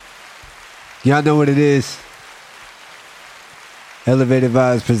Y'all know what it is. Elevated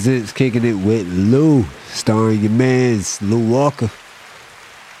Vibes presents Kicking It with Lou, starring your mans, Lou Walker.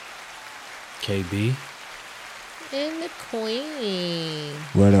 KB. And the Queen.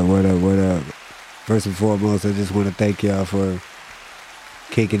 What up, what up, what up? First and foremost, I just want to thank y'all for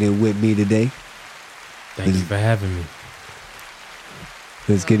kicking it with me today. Thank you for having me.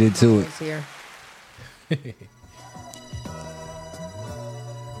 Let's get into it. Here.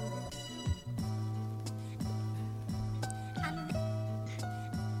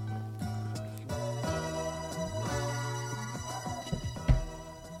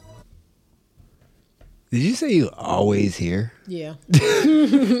 Did you say you always here? Yeah.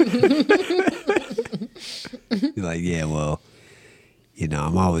 You're like, yeah, well, you know,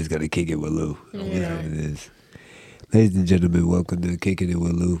 I'm always going to kick it with Lou. Yeah. That's what it is. Ladies and gentlemen, welcome to Kicking It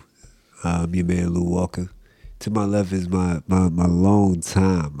with Lou. I'm your man, Lou Walker. To my left is my long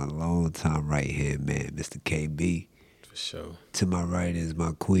time right hand man, Mr. KB. For sure. To my right is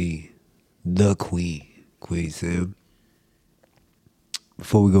my queen, the queen, Queen Sam.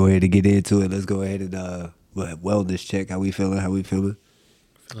 Before we go ahead and get into it, let's go ahead and wellness check. How we feeling?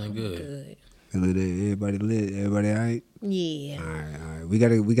 Feeling good. Good. Feeling it? Everybody lit? Everybody all right? Yeah. All right. We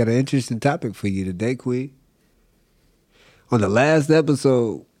got an interesting topic for you today, Queen. On the last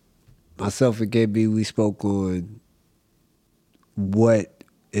episode, myself and KB, we spoke on what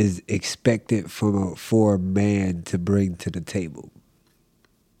is expected for a man to bring to the table.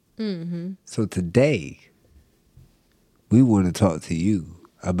 Mm-hmm. So today, we want to talk to you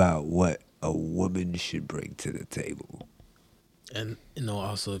about what a woman should bring to the table. And,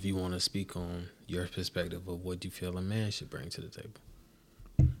 also if you want to speak on your perspective of what you feel a man should bring to the table.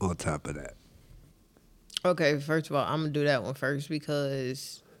 On top of that. Okay, first of all, I'm going to do that one first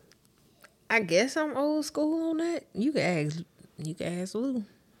because I guess I'm old school on that. You can ask Lou.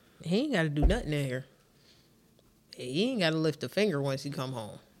 He ain't got to do nothing in here. He ain't got to lift a finger once he come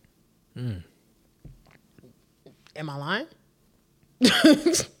home. Am I lying?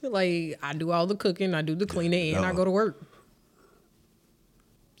 Like, I do all the cooking, I do the cleaning, and I go to work.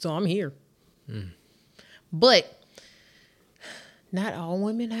 So I'm here. But not all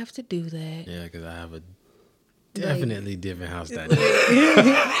women have to do that. Yeah, because I have a definitely different house dynamic.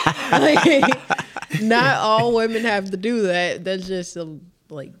 Not all women have to do that. That's just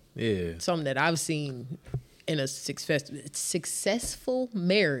Yeah. something that I've seen in a successful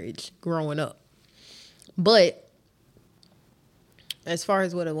marriage growing up. But as far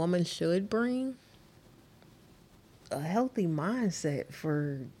as what a woman should bring, a healthy mindset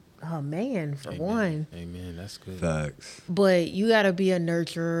for her man, for one. Amen. That's good. Facts. But you got to be a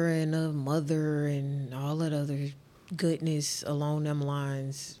nurturer and a mother and all that other goodness along them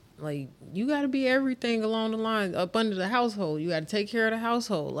lines. Like, you got to be everything along the line up under the household. You got to take care of the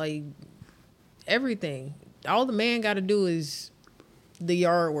household. Like, everything. All the man got to do is the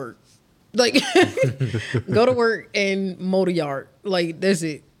yard work. Like, go to work and mow the yard. Like, that's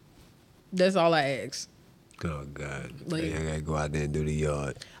it. That's all I ask. Oh, God. Like- I got to go out there and do the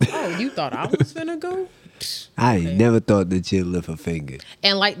yard. Oh, you thought I was finna go? I ain't never thought that you'd lift a finger.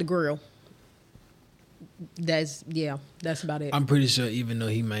 And light the grill. That's about it. I'm pretty sure even though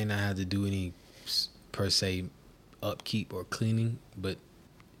he may not have to do any per se upkeep or cleaning, but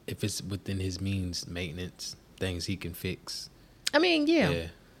if it's within his means, maintenance, things he can fix. I mean, yeah,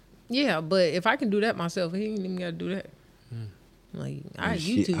 but if I can do that myself, he ain't even got to do that. Like, I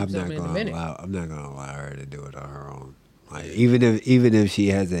YouTube something in a minute. I'm not gonna allow her to do it on her own. Like, even if she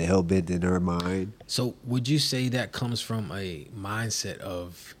has a hell bent in her mind. So would you say that comes from a mindset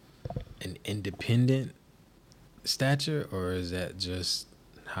of an independent stature, or is that just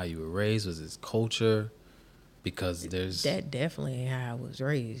how you were raised? Was it culture? Because there's That definitely ain't how I was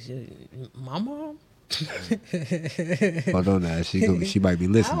raised. My mom? Hold on now, she might be I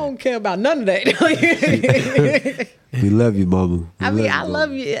listening. don't care about none of that. We love you, mama. I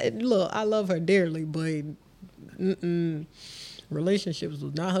love you. Look, I love her dearly, but relationships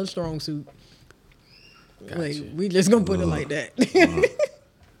was not her strong suit. Gotcha. Like, we just gonna put it like that.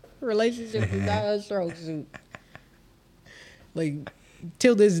 Relationships was not her strong suit. Like,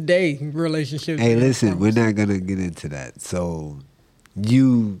 till this day, relationships. Hey, is her listen, strong we're suit. not gonna get into that. So,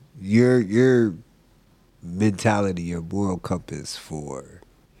 your mentality, your moral compass for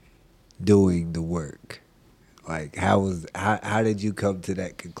doing the work. Like, how did you come to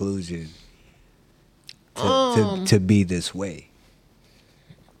that conclusion to be this way?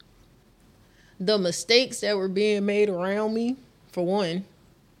 The mistakes that were being made around me, for one,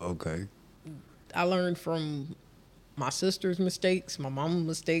 Okay. I learned from my sister's mistakes, my mama's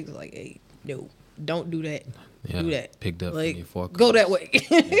mistakes. Like, hey, no, don't do that. Yeah, do that. picked up from your forecast. Go that way.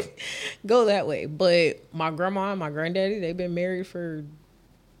 Go that way. But my grandma and my granddaddy, they've been married for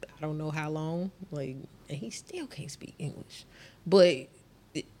I don't know how long. Like, and he still can't speak English. But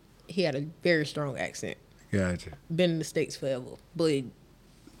he had a very strong accent. Gotcha. Been in the States forever. But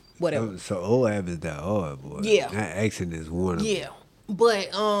whatever. So OAB is that hard, boy. Yeah. That accent is one of Yeah.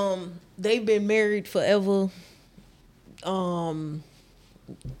 But they've been married forever.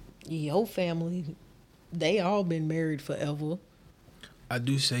 Your family, they all been married forever. I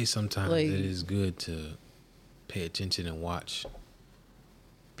do say sometimes Like- it is good to pay attention and watch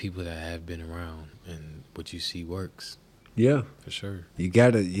people that have been around and what you see works Yeah. for sure. You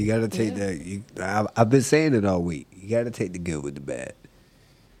gotta take Yeah. that. I've been saying it all week. You gotta take the good with the bad.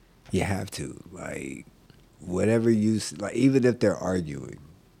 You have to, like, whatever like, even if they're arguing,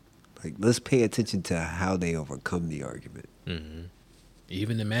 like, let's pay attention to how they overcome the argument. Hmm.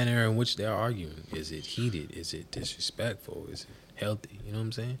 Even the manner in which they're arguing. Is it heated? Is it disrespectful? Is it healthy? You know what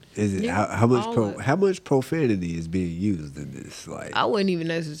I'm saying? Is it Yeah, how much profanity is being used in this? Like, I wouldn't even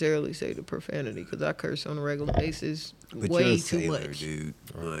necessarily say the profanity because I curse on a regular basis but way you're a too sailor, much. dude.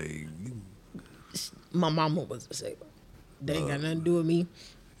 Like, My mama was a sailor. They ain't got nothing to do with me.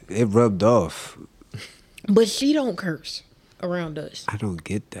 it rubbed off. But she don't curse around us. I don't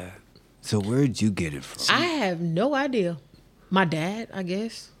get that. So where'd you get it from? I have no idea. My dad, I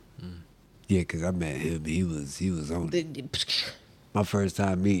guess. Yeah, because I met him. He was on it. The- My first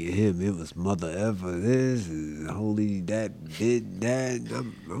time meeting him, it was mother ever this and holy that did that.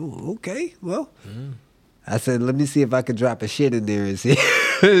 Oh, okay. Well, I said, let me see if I could drop a shit in there and see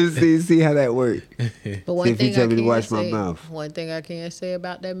see how that worked. But one See if he thing tell I me to can watch my say, mouth. one thing I can say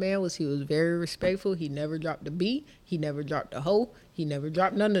about that man was he was very respectful. He never dropped a B. He never dropped a hoe. He never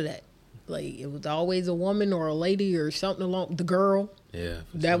dropped none of that. Like, it was always a woman or a lady or something along the girl. Yeah.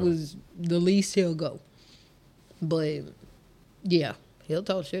 for That sure. was the least he'll go. But yeah, he'll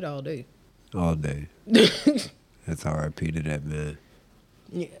talk shit all day. All day. That's R.I.P. to that man.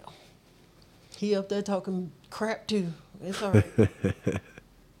 Yeah. He up there talking crap too. It's all right.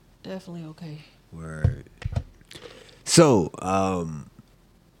 Definitely okay. Word. So,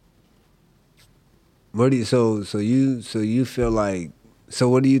 what do you you feel like, so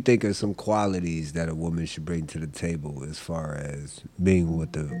what do you think are some qualities that a woman should bring to the table as far as being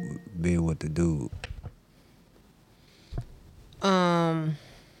with the dude?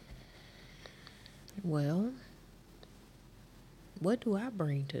 Well, what do I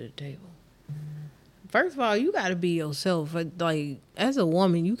bring to the table? First of all, you got to be yourself. Like, as a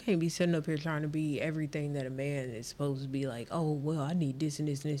woman, you can't be sitting up here trying to be everything that a man is supposed to be. Like, oh, well, I need this and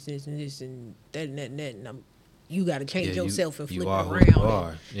this and this and this and this and that and that and that. And you got to change Yeah, yourself and flip you it are around. who you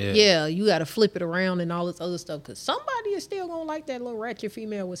are. Yeah. Yeah, you got to flip it around and all this other stuff. Because somebody is still going to like that little ratchet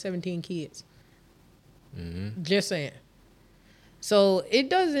female with 17 kids. Mm-hmm. Just saying. So it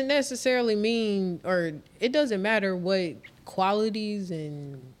doesn't necessarily mean, or it doesn't matter what qualities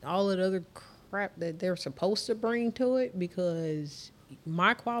and all that other crap that they're supposed to bring to it, because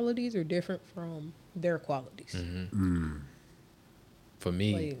my qualities are different from their qualities. Mm-hmm. For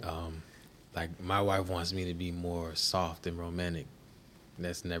me, Like- like my wife wants me to be more soft and romantic.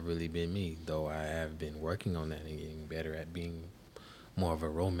 That's never really been me, though I have been working on that and getting better at being more of a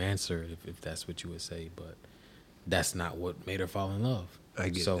romancer, if that's what you would say. But that's not what made her fall in love. I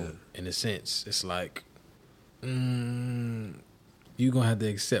get so, that. in a sense, it's like, you're going to have to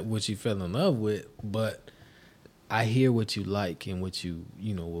accept what you fell in love with, but I hear what you like and what you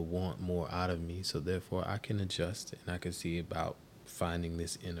will want more out of me. So, therefore, I can adjust and I can see about finding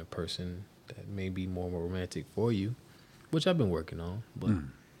this in a person that may be more romantic for you, which I've been working on. But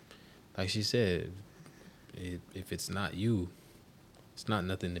like she said, if it's not you, it's not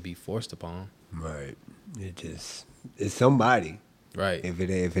nothing to be forced upon. Right. It's somebody. Right. If it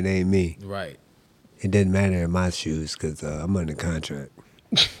ain't me, Right. it doesn't matter in my shoes because I'm under contract.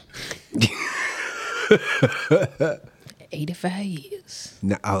 85 years.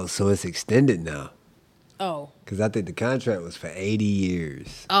 No, oh, so it's extended now. Oh. Because I think the contract was for 80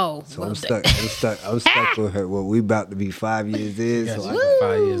 years. Oh. So well, I'm stuck with her. Well, we about to be 5 years in. Got So you I,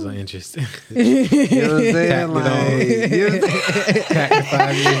 5 years on interest. you know what I'm saying? Tack it on. Like, you know what I'm saying? Tack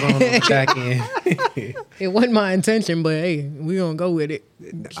 5 years on the back end. It wasn't my intention, but hey, we gonna go with it.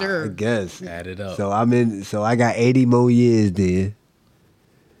 I Sure. guess. Add it up. So I got 80 more years then.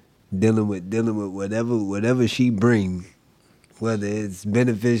 Dealing with whatever she bring, whether it's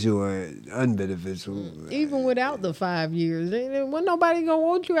beneficial or unbeneficial. Even without the 5 years, when nobody gonna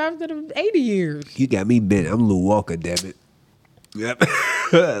want you after the 80 years. You got me bent. I'm Lou Walker, damn it. Yep.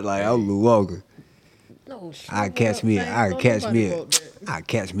 Like I'm Lou Walker. No, I catch me a I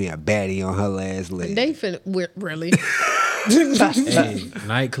catch me a baddie on her last leg. They really. Hey,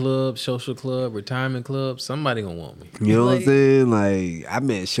 nightclub, social club, retirement club, somebody gonna want me. You know what I'm Like- saying? Like, I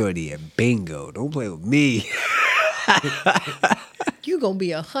met Shorty at bingo. Don't play with me. You gonna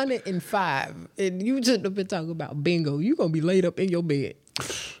be 105, and you just have been talking about bingo. You gonna be laid up in your bed.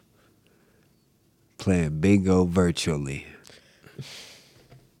 Playing bingo virtually.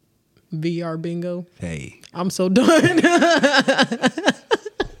 VR bingo. Hey. I'm so done.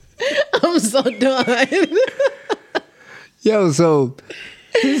 I'm so done. Yo, so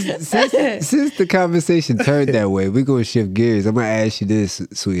since the conversation turned that way, we're going to shift gears. I'm going to ask you this,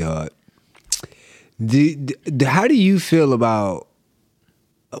 sweetheart. How do you feel about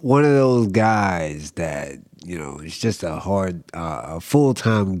one of those guys that, you know, is just a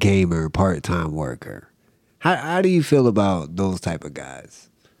full-time gamer, part-time worker? How do you feel about those type of guys?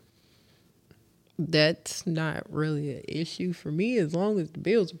 That's not really an issue for me as long as the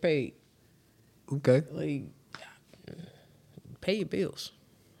bills are paid. Okay. Like, pay your bills.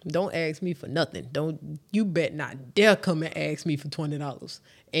 Don't ask me for nothing. You bet not dare come and ask me for $20.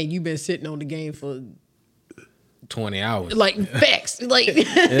 And you been sitting on the game for 20 hours. like facts. Like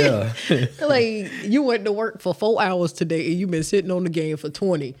Yeah. like you went to work for 4 hours today and you been sitting on the game for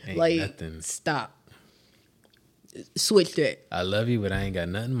 20. Ain't like nothing. Stop. Switch that. I love you, but I ain't got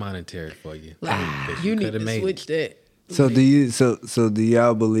nothing monetary for you. Like, 'Cause you need coulda to made switch that. So do you so do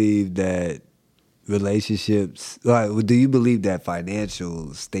y'all believe that relationships, like, do you believe that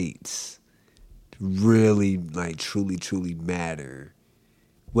financial states really, like, truly matter,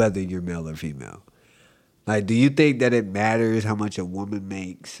 whether you're male or female? Like, do you think that it matters how much a woman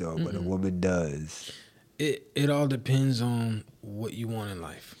makes or what a woman does? It all depends on what you want in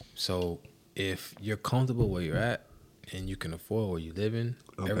life. So if you're comfortable where you're at and you can afford where you live in,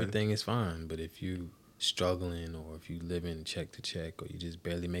 Okay. everything is fine. But if you struggling or if you live in check to check or you just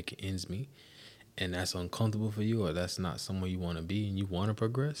barely making ends meet and that's uncomfortable for you or that's not somewhere you want to be and you want to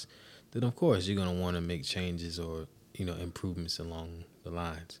progress, then of course you're going to want to make changes or, you know, improvements along the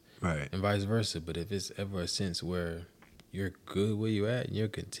lines. Right. And vice versa. But if it's ever a sense where you're good where you're at and you're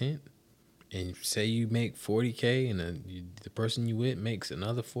content, and say you make 40K and the person you with makes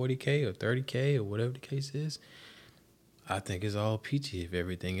another 40K or 30K or whatever the case is, I think it's all peachy if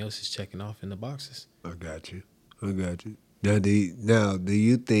everything else is checking off in the boxes. I got you. Now, do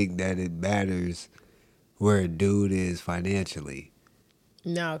you think that it matters where a dude is financially?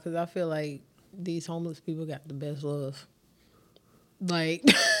 No, because I feel like these homeless people got the best love. Like,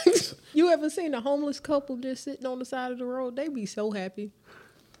 you ever seen a homeless couple just sitting on the side of the road? They be so happy.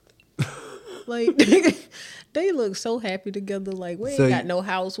 Like, they look so happy together. Like, we ain't So got no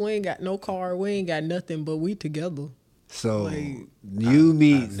house, we ain't got no car, we ain't got nothing, but we together. So Like, you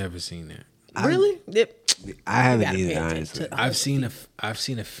meet. I've never seen that. Really? I haven't gotta pay either, attention honestly. to- I've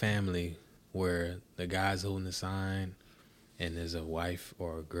seen a family where the guy's holding a sign and there's a wife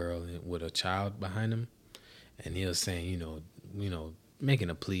or a girl with a child behind him, and he was saying, you know, making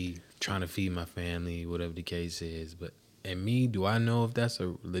a plea, trying to feed my family, whatever the case is. But and me, do I know if that's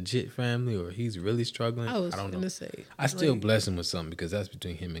a legit family or he's really struggling? I was don't know. gonna say, I still like, bless him with something because that's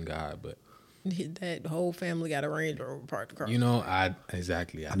between him and God. But that whole family got a Range Rover parked across. you know,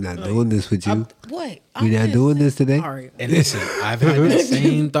 exactly. I'm not doing this with you. What? We not doing this today? All right. And listen, I've had the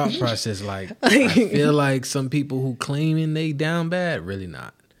same thought process. Like, I feel like some people who claiming they down bad, really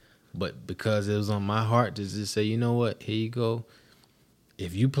not. But because it was on my heart to just say, you know what, here you go.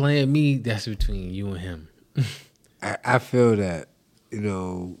 If you playing me, that's between you and him. I feel that, you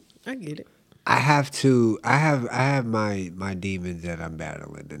know, I get it. I have my demons that I'm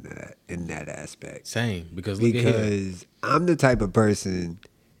battling in that aspect. Same, because look at here. Because I'm the type of person,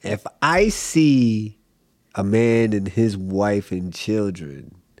 if I see a man and his wife and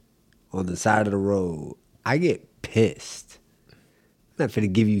children on the side of the road, I get pissed. I'm not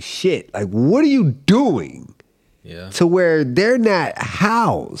finna give you shit. Like, what are you doing Yeah. to where they're not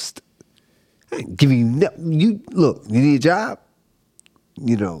housed? I ain't giving you you look. You need a job.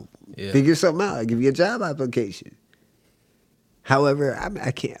 You know, Yeah. figure something out. I give you a job application. However,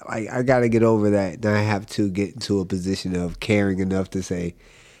 I can't. Like, I gotta get over that. And I have to get into a position of caring enough to say,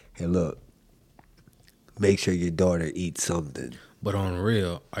 "Hey, look, make sure your daughter eats something." But on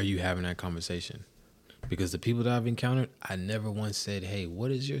real, are you having that conversation? Because the people that I've encountered, I never once said, hey,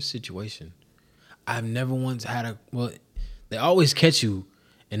 what is your situation? I've never once had they always catch you,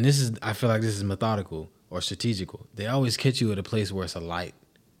 and I feel like this is methodical or strategical. They always catch you at a place where it's a light.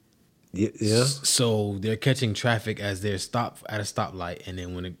 Yeah. So they're catching traffic as they're stopped at a stoplight, and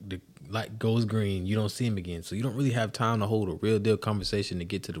then when the light goes green, you don't see them again. So you don't really have time to hold a real deal conversation to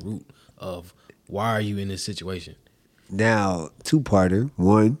get to the root of why are you in this situation. now, two-parter.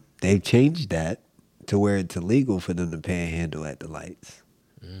 One, they've changed that to where it's illegal for them to panhandle at the lights.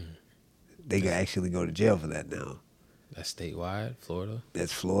 They can actually go to jail for that now. That's statewide, Florida.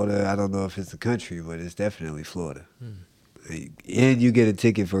 That's Florida. I don't know if it's the country, but it's definitely Florida. And you get a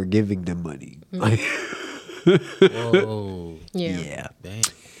ticket for giving them money. Whoa. Yeah. Dang.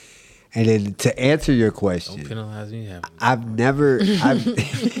 And then to answer your Don't question, penalize me having. I've never. Yeah,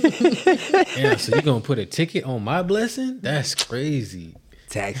 so you gonna put a ticket on my blessing? That's crazy.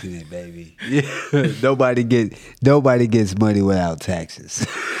 Taxing it, baby. nobody gets money without taxes.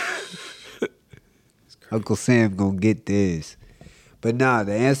 Uncle Sam gonna get this. But nah,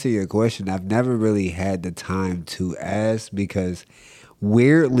 to answer your question, I've never really had the time to ask because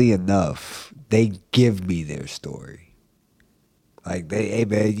weirdly enough, they give me their story. Like hey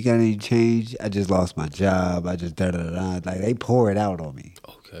man, you got any change? I just lost my job. I just da-da-da-da. Like they pour it out on me.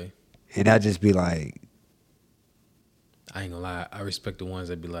 Okay. And I just be like, I ain't gonna lie. I respect the ones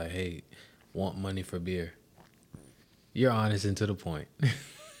that be like, hey, want money for beer. You're honest and to the point.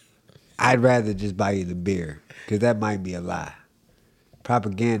 I'd rather just buy you the beer because that might be a lie.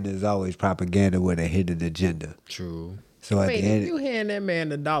 Propaganda is always propaganda with a hidden agenda. True. So at Wait, the if end, you hand that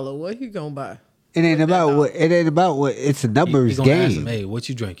man $1, what he gonna buy? it ain't about what. It ain't about what. It's a numbers You gonna ask game. him, hey, what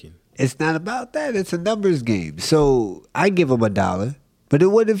you drinking? It's not about that. It's a numbers game. So I give him $1, but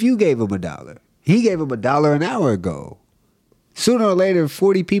then what if you gave him $1? He gave him $1 an hour ago. Sooner or later,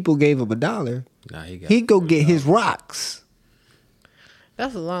 40 people gave him $1. Nah, he got. He'd go get his rocks.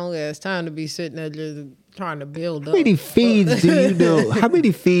 That's a long ass time to be sitting there just trying to build How up. many feeds do you know? How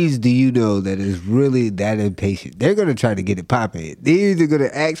many feeds do you know that is really that impatient? They're gonna try to get it popping. They're either gonna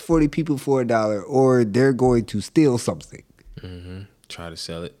ask 40 people for $1 or they're going to steal something. Mm-hmm. Try to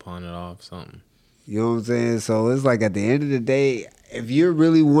sell it, pawn it off, something. You know what I'm saying? So it's like at the end of the day, if you're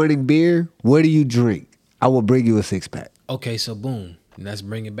really wanting beer, what do you drink? I will bring you a 6-pack. Okay, so boom, let's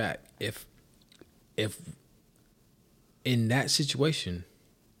bring it back. If in that situation,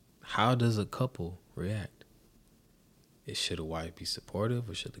 how does a couple react? Should a wife be supportive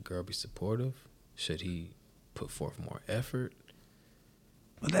or should the girl be supportive? Should he put forth more effort?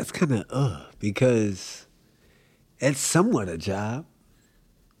 Well, that's kind of because it's somewhat a job.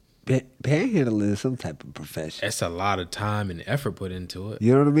 Panhandling is some type of profession. That's a lot of time and effort put into it.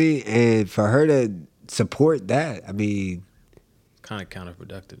 You know what I mean? And for her to support that, I mean, Kind of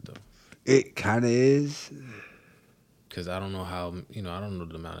counterproductive though. it kind of is. Because I don't know how, I don't know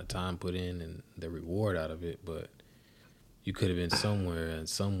the amount of time put in and the reward out of it, but you could have been somewhere and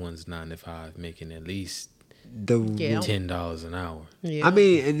someone's 9 to 5 making at least Yeah. $10 an hour. Yeah. I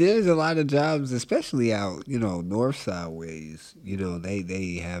mean, and there's a lot of jobs, especially out, north side ways.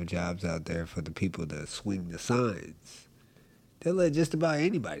 They have jobs out there for the people to swing the signs. They'll let just about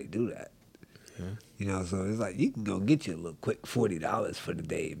anybody do that. Yeah. So it's like you can go get you a little quick $40 for the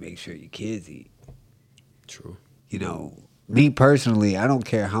day and make sure your kids eat. True. Me personally, I don't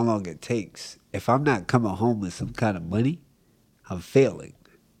care how long it takes. If I'm not coming home with some kind of money, I'm failing.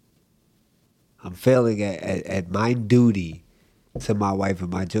 I'm failing at my duty to my wife and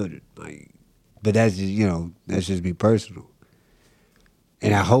my children. But that's just that's just me personal.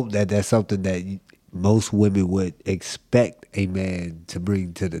 And I hope that that's something that most women would expect a man to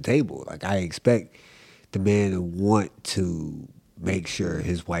bring to the table. Like I expect the man to want to make sure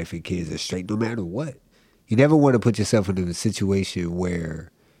his wife and kids are straight no matter what. You never want to put yourself in a situation where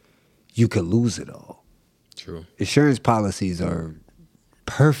you could lose it all. True. Insurance policies are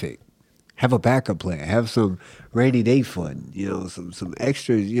perfect. Have a backup plan. Have some rainy day fund. Some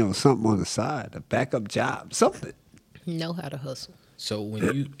extras. Something on the side. A backup job. Something. Know how to hustle. So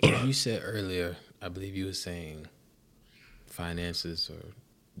when you said earlier, I believe you were saying finances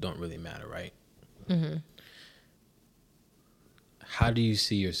don't really matter, right? Mm-hmm. How do you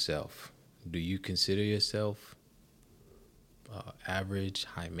see yourself? Do you consider yourself average,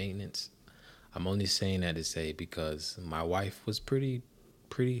 high maintenance? I'm only saying that to say because my wife was pretty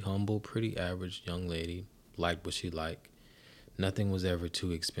humble, pretty average young lady, liked what she liked. Nothing was ever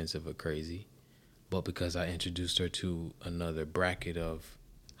too expensive or crazy. But because I introduced her to another bracket of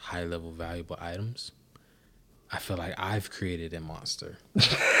high-level valuable items, I feel like I've created a monster.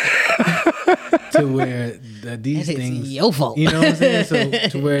 To where these That is things, your fault. you know what I'm saying? So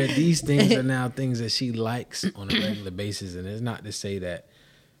to where these things are now things that she likes on a regular basis, and it's not to say that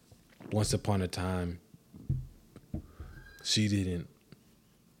once upon a time she didn't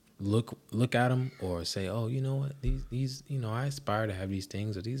look at them or say, oh, you know what, these I aspire to have these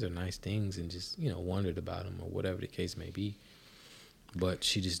things, or these are nice things, and just wondered about them or whatever the case may be. But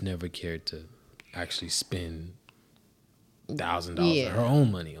she just never cared to actually spend $1,000 Yeah. of her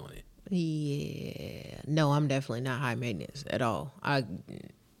own money on it. Yeah. No, I'm definitely not high maintenance at all.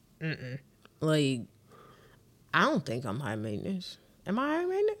 Like, I don't think I'm high maintenance. Am I high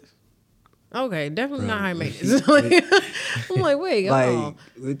maintenance? Okay, definitely not high maintenance. I'm like, wait, Like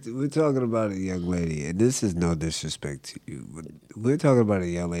we're talking about a young lady, and this is no disrespect to you, but we're talking about a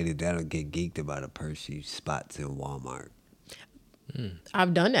young lady that'll get geeked about a purse she spots in Walmart.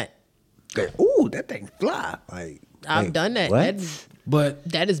 I've done that. Ooh, that thing fly! Like I've wait, done that. What? But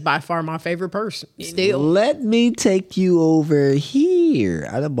That is by far my favorite purse. Still. Let me take you over here.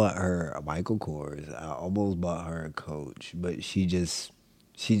 I done bought her a Michael Kors. I almost bought her a Coach, but she just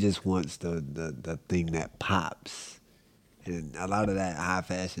wants the thing that pops. And a lot of that high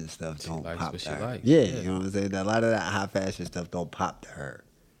fashion stuff don't likes pop what to she her. likes. Yeah, Yeah. you know what I'm saying? A lot of that high fashion stuff don't pop to her.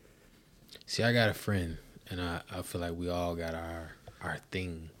 see, I got a friend, and I feel like we all got our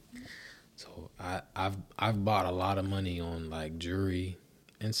thing. So I've bought a lot of money on like jewelry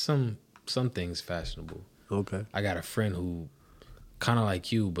and some things fashionable. Okay. I got a friend who kind of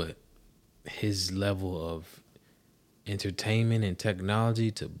like you, but his level of entertainment and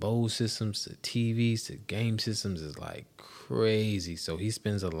technology to Bose systems to TVs to game systems is like crazy. So he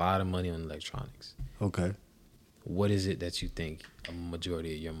spends a lot of money on electronics. Okay. What is it that you think a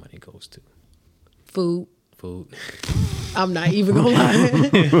majority of your money goes to? Food. Food. I'm not even gonna lie.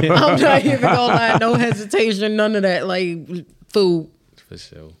 I'm not even gonna lie. No hesitation, none of that. Like, food. For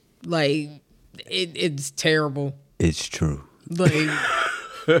sure. Like, it's terrible. It's true. Like,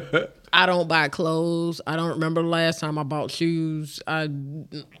 I don't buy clothes. I don't remember the last time I bought shoes.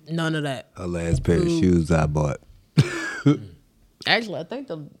 None of that. Her last pair of shoes I bought. Actually, I think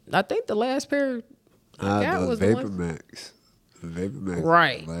the last pair I got Those was the Vapor one. Max. The Vapor Max.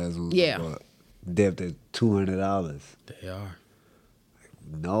 Right. The last ones Yeah. I bought. They're up to $200. They are.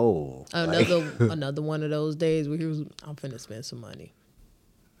 No. Another one of those days where I'm finna spend some money.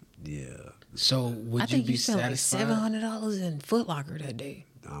 Yeah. So I would you think be you spent like satisfied? $700 in Foot Locker that day.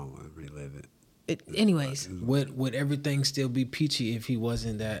 I don't want to relive it. Anyways, Would everything still be peachy if he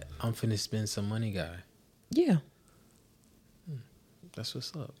wasn't that I'm finna spend some money guy? yeah. That's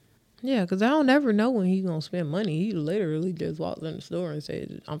what's up. Yeah, because I don't ever know when he's going to spend money. He literally just walked in the store and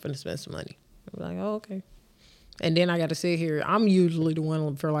said, I'm finna spend some money. I'm like, oh, okay. And then I got to sit here. I'm usually the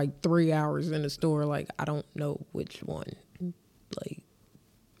one for like 3 hours in the store. Like, I don't know which one. Like,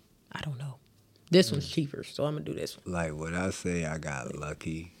 I don't know. This one's cheaper, so I'm going to do this one. Like, when I say I got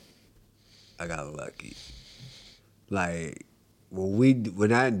lucky, I got lucky. Like,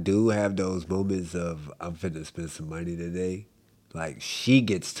 when I do have those moments of I'm finna spend some money today, like, she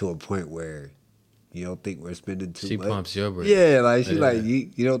gets to a point where you don't think we're spending too She much. pumps your brakes. Yeah, like, she's Yeah. like, you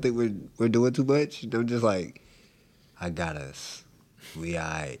don't think we're doing too much? And I'm just like, I got us. We all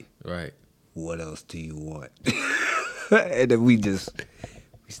right. Right. What else do you want? And then we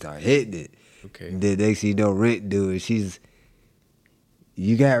start hitting it. Okay. And then next thing you know, rent due, and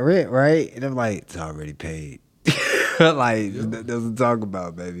you got rent, right? And I'm like, it's already paid. Like, that doesn't talk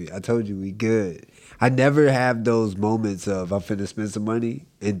about, baby. I told you we good. I never have those moments of I'm finna spend some money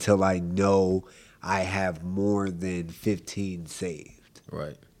until I know I have more than 15 saved.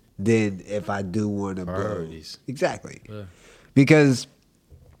 Right. Then if I do want to Priorities. Exactly. Yeah. Because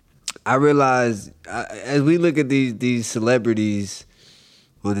I realize as we look at these celebrities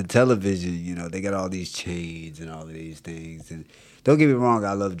on the television, you know, they got all these chains and all of these things. And don't get me wrong,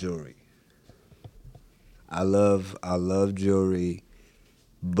 I love jewelry. I love jewelry,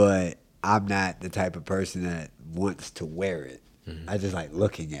 but I'm not the type of person that wants to wear it. Mm-hmm. I just like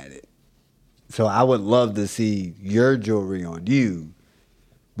looking at it. So I would love to see your jewelry on you,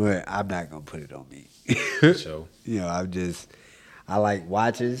 but I'm not gonna put it on me. So You know, I like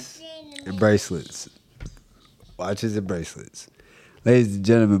watches and bracelets. Watches and bracelets. Ladies and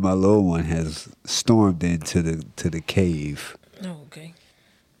gentlemen, my little one has stormed into the cave. Oh, okay.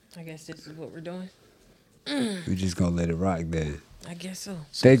 I guess this is what we're doing. We're just gonna let it rock then. I guess so.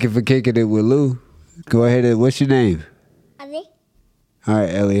 Thank you for kicking it with Lou. Go ahead and what's your name? Ellie? All right,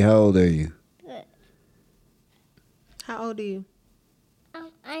 Ellie, how old are you? Good. How old are you?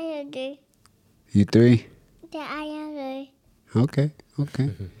 I am the. You 3? Yeah, I am the. Okay.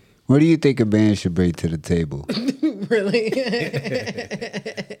 What do you think a man should bring to the table? Really?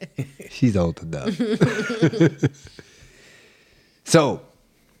 She's old enough. So,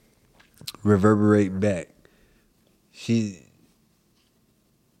 reverberating back.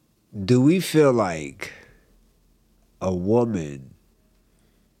 Do we feel like a woman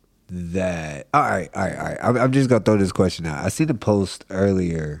that... All right. I'm just going to throw this question out. I seen a post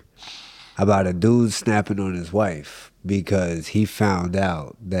earlier about a dude snapping on his wife because he found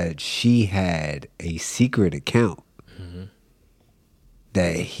out that she had a secret account.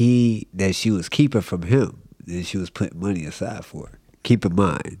 that she was keeping from him, that she was putting money aside for. Keep in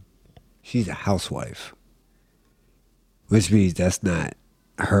mind, she's a housewife, which means that's not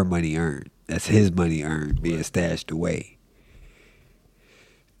her money earned. That's his money earned being stashed away.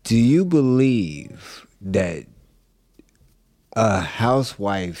 Do you believe that a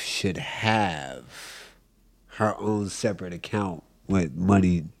housewife should have her own separate account with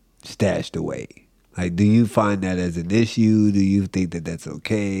money stashed away? Like, do you find that as an issue? Do you think that that's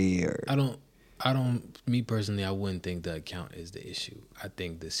okay? Or I don't. Me personally, I wouldn't think the account is the issue. I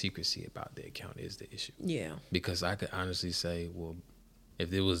think the secrecy about the account is the issue. Yeah. Because I could honestly say, well,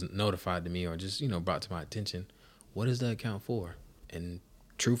 if it was notified to me or just brought to my attention, what is the account for? And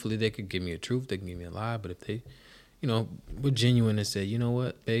truthfully, they could give me a truth, they can give me a lie. But if they, were genuine and said, you know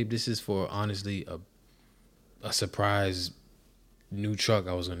what, babe, this is for honestly a surprise new truck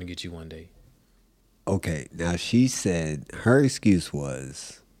I was going to get you one day. Okay, now she said her excuse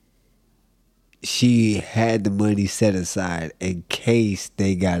was she had the money set aside in case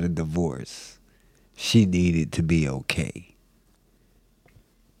they got a divorce. She needed to be okay.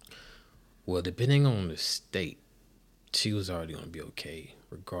 Well, depending on the state, she was already going to be okay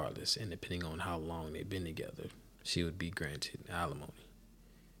regardless. And depending on how long they've been together, she would be granted alimony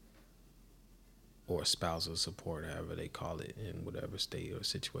or spousal support, however they call it in whatever state or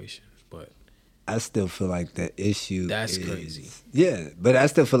situation. But I still feel like the issue that's is crazy. Yeah, but I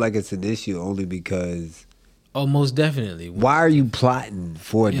still feel like it's an issue only because Oh, most definitely. why are you plotting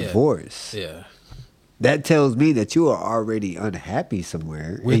for a divorce? Yeah. That tells me that you are already unhappy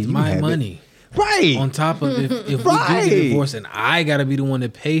somewhere. With and you my haven't- money. Right. On top of if we do Right. get divorced and I got to be the one to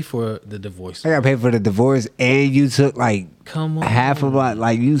pay for the divorce. I gotta pay for the divorce, and you took like Come on. half of my,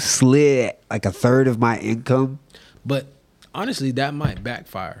 like you slid like a third of my income. But honestly, that might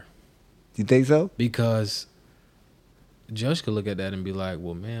backfire You think so? because the judge could look at that and be like,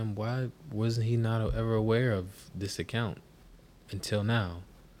 well, man, why wasn't he not ever aware of this account until now?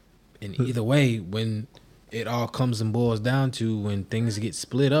 And either way, when it all comes and boils down to when things get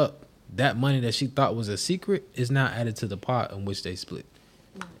split up, that money that she thought was a secret is now added to the pot in which they split.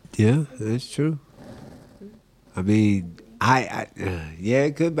 Yeah, that's true. I mean, yeah,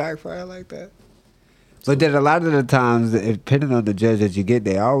 it could backfire like that. But then a lot of the times, depending on the judge that you get,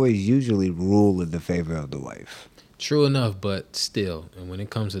 they always usually rule in the favor of the wife. True enough, but still, and when it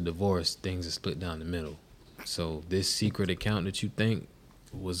comes to divorce, things are split down the middle. So this secret account that you think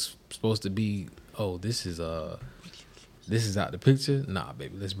was supposed to be, oh, this is out the picture. Nah,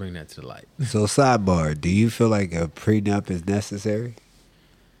 baby, let's bring that to the light. So sidebar, do you feel like a prenup is necessary?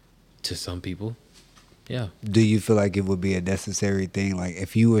 To some people, yeah. Do you feel like it would be a necessary thing? Like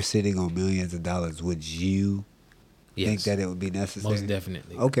if you were sitting on millions of dollars, would you think Yes. that it would be necessary? Most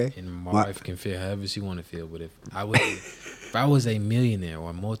definitely. Okay. And my My- wife can feel however she want to feel, but if I was a millionaire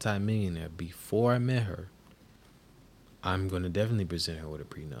or a multi-millionaire before I met her, I'm gonna definitely present her with a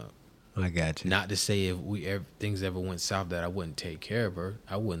prenup. I got you. Not to say if things ever went south that I wouldn't take care of her.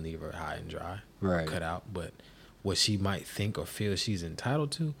 I wouldn't leave her high and dry, Right. cut out. But what she might think or feel she's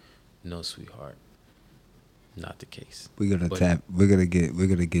entitled to, no, sweetheart, not the case. We're gonna But We're gonna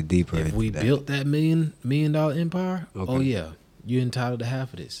get deeper. If into we that. built that million dollar empire, Okay. oh yeah, you're entitled to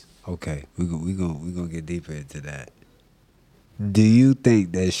half of this. Okay, we gonna get deeper into that. Do you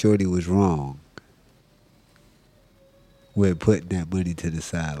think that Shorty was wrong with putting that money to the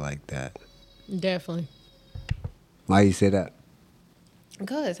side like that? Definitely. Why you say that?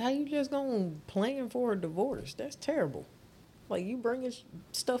 Because how you just gonna plan for a divorce? That's terrible. Like you bringing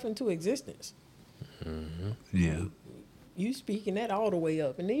stuff into existence. Yeah. You speaking that all the way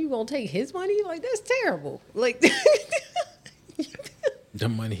up, and then you gonna take his money? Like that's terrible. Like The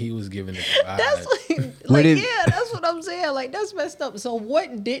money he was given to provide. that's yeah, that's what I'm saying. Like that's messed up. So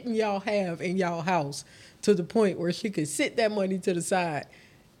what didn't y'all have in y'all house to the point where she could sit that money to the side?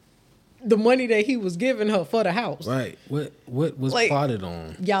 The money that he was giving her for the house. Right. What was Like- plotted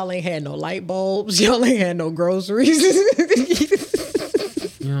on? Y'all ain't had no light bulbs. Y'all ain't had no groceries.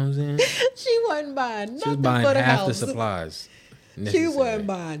 You know what I'm saying? She wasn't buying She was nothing buying for the half house. the supplies. She necessary. wasn't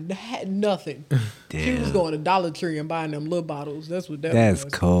buying nothing. She was Damn. going to Dollar Tree and buying them little bottles. That's what that That's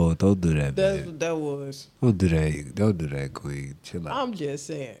was. cold. Don't do that, That's man. what that was. Don't do that. Don't do that, Queen. Chill out. I'm just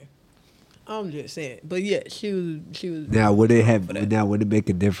saying. But yeah, she was. Now would it make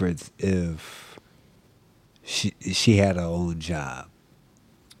a difference if she had her own job?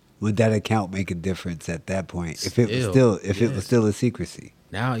 Would that account make a difference at that point? If it was still a secrecy?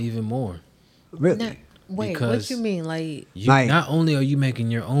 Now even more. Really? Not, wait, Because- what you mean? Like, You, Like- not only are you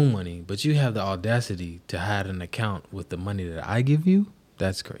making your own money, but you have the audacity to hide an account with the money that I give you.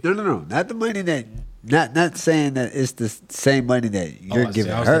 That's crazy. No. Not the money that Not saying that it's the same money that you're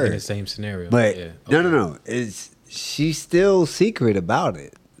giving I was her, thinking the same scenario. but yeah, no. It's she's still secret about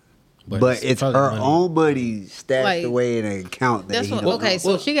it. But it's probably her own money stashed Like, away in an account that That's he what. don't Okay, know.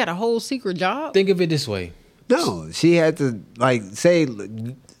 so she got a whole secret job. Think of it this way. No, she had to like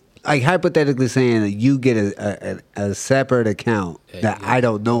hypothetically saying that you get a separate account Yeah, that you I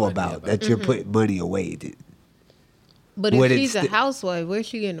don't know no idea about about. that you're putting money away. But What if it's she's a sti- housewife, where's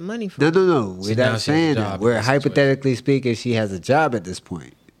she getting the money from? No. We're So now she not has a saying job that. in We're that situation. hypothetically speaking, she has a job at this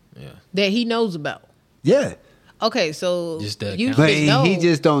point. Yeah. That he knows about. Yeah, Okay, so Just the you account. but should know. he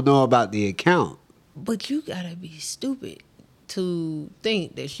just don't know about the account. But you gotta be stupid to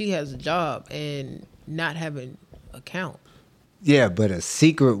think that she has a job and not having account. Yeah, but a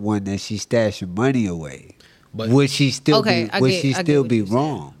secret one that she's stashing money away. But- Would she still Okay, be? Would she I still what be you're saying.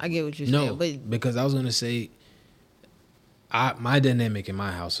 wrong? I get what you're No, saying, but because I was gonna say, my dynamic in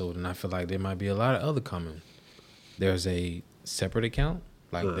my household, and I feel like there might be a lot of other common. There's a separate account,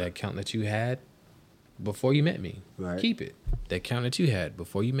 like the account that you had before you met me. Right. Keep it. The account that you had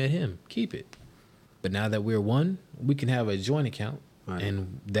before you met him, keep it. But now that we're one, we can have a joint account, Right.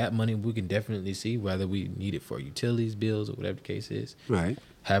 and that money we can definitely see whether we need it for utilities, bills, or whatever the case is. Right.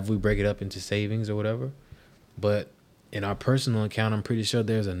 Have we break it up into savings or whatever. But in our personal account, I'm pretty sure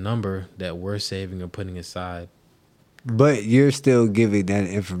there's a number that we're saving or putting aside. But you're still giving that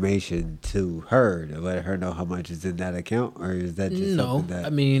information to her to let her know how much is in that account, or is that just No, something that?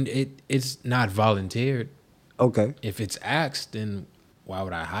 I mean it's not volunteered. Okay. If it's asked, then why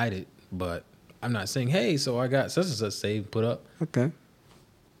would I hide it? But I'm not saying, hey, so I got such and such saved, put up. Okay.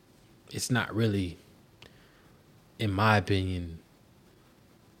 It's not really, in my opinion,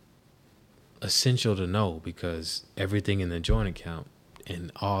 essential to know because everything in the joint account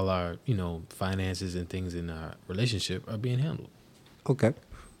and all our, finances and things in our relationship are being handled. Okay.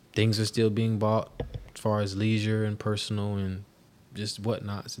 Things are still being bought as far as leisure and personal and just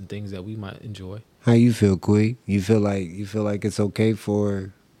whatnots and things that we might enjoy. How you feel, Queen? You feel like it's okay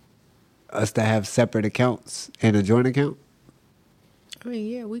for us to have separate accounts and a joint account? I mean,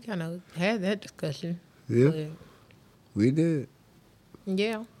 yeah, we kind of had that discussion. Yeah, But, we did.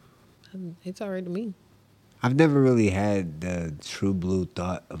 yeah, it's all right to me. I've never really had the true blue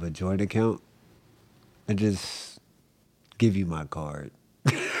thought of a joint account. I just give you my card.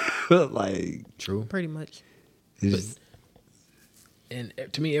 Like, True. Pretty much. it's, And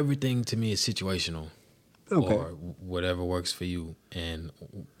to me, everything to me is situational. Okay. Or whatever works for you. And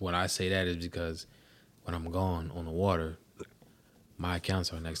when I say that is because when I'm gone on the water, my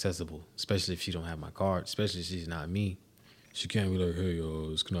accounts are inaccessible, especially if she don't have my card, especially if she's not me. She can't be like, hey,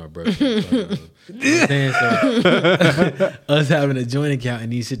 it's not breakfast. You know what I'm saying? So us having a joint account in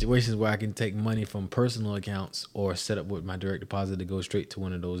these situations where I can take money from personal accounts or set up with my direct deposit to go straight to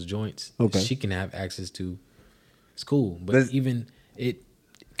one of those joints, Okay. she can have access to. It's cool. But Let's- even it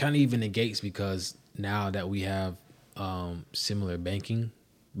kind of even negates because now that we have similar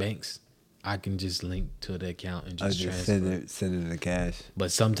banks, I can just link to the account and I just just transfer. send it the cash.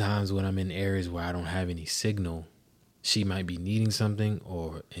 But sometimes when I'm in areas where I don't have any signal, she might be needing something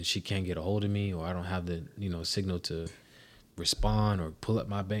and she can't get a hold of me, or I don't have the signal to respond or pull up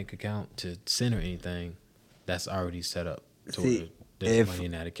my bank account to send her anything. That's already set up to See, where there's if- money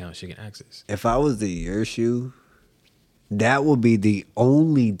in that account she can access. If I was in your shoe, that would be the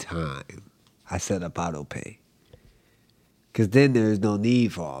only time I set up auto pay. Because then there's no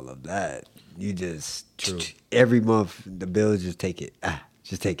need for all of that. You just, True. every month, the bills just take it.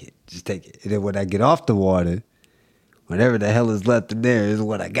 Just take it. Just take it. And then when I get off the water, whatever the hell is left in there is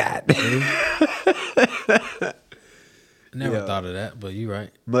what I got. Never Yeah. thought of that, but you're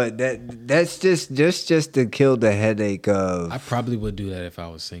right. But that's just to kill the headache of. I probably would do that if I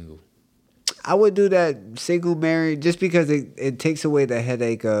was single. I would do that single married just because it takes away the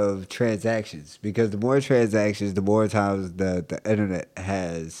headache of transactions. Because the more transactions, the more times the internet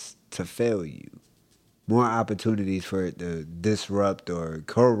has to fail you. More opportunities for it to disrupt or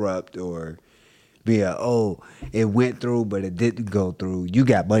corrupt or be it went through but it didn't go through. You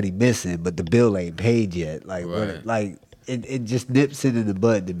got money missing but the bill ain't paid yet. Right. It just nips it in the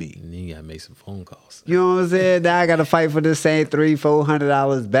bud to me. And then you gotta make some phone calls. You know what I'm saying? Now I gotta fight for the same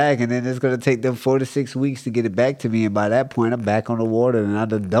 $300-$400 back, and then it's gonna take them 4 to 6 weeks to get it back to me. And by that point, I'm back on the water, and I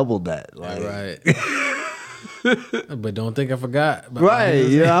done doubled that. Like, Right. But don't think I forgot. About right?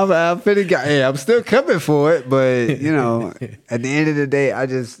 You know, I'm finna hey, I'm still coming for it, but you know, at the end of the day, I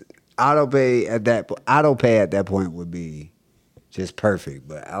just auto pay at that point would be just perfect.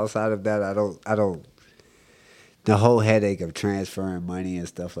 But outside of that, I don't. The whole headache of transferring money and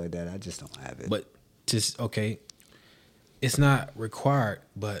stuff like that, I just don't have it. But just okay, it's not required,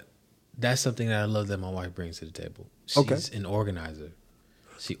 but that's something that I love that my wife brings to the table. She's Okay. an organizer.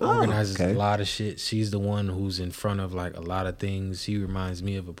 She Oh, organizes okay. a lot of shit. She's the one who's in front of like a lot of things. She reminds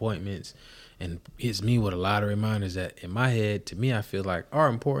me of appointments and hits me with a lot of reminders that in my head, to me, I feel like are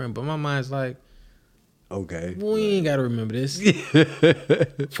important, but my mind's like, Okay. we ain't got to remember this.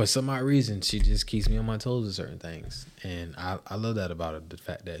 For some odd reason, she just keeps me on my toes with certain things. And I love that about her, the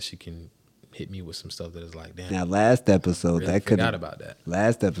fact that she can hit me with some stuff that is like, damn, Now, last episode, really that could forgot have. about that.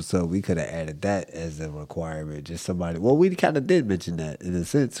 Last episode, we could have added that as a requirement. Just somebody. Well, we kind of did mention that in a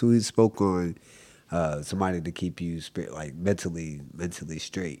sense. We spoke on somebody to keep you like mentally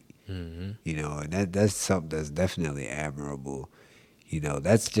straight. Mm-hmm. You know, and that's something that's definitely admirable. You know,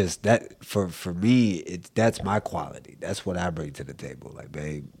 that's just that for me. That's my quality. That's what I bring to the table. Like,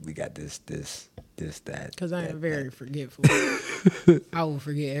 babe, we got this, that. Because I am that, very forgetful. I will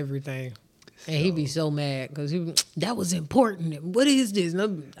forget everything. And he'd be so mad because that was important. What is this?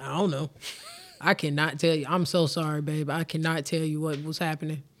 No, I don't know. I cannot tell you. I'm so sorry, babe. I cannot tell you what was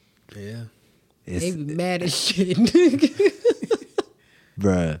happening. Yeah. They be mad as shit.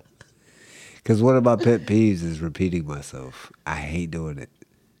 Bruh. Because one of my pet peeves is repeating myself. I hate doing it.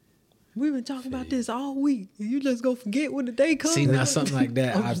 We've been talking about this all week. You just go forget when the day comes. See, now something like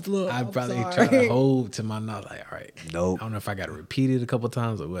that, I probably try to hold to my knowledge. Like, all right, Nope. I don't know if I got to repeat it a couple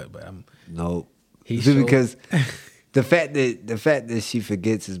times or what, but I'm. Nope. He See, showed- because the fact that she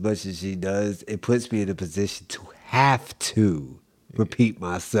forgets as much as she does, it puts me in a position to have to repeat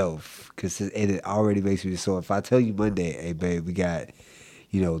myself. And it already makes me so. If I tell you Monday, hey babe, we got,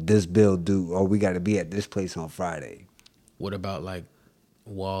 this bill due, or we got to be at this place on Friday. What about like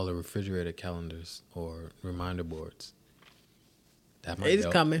wall or refrigerator calendars or reminder boards? That might It's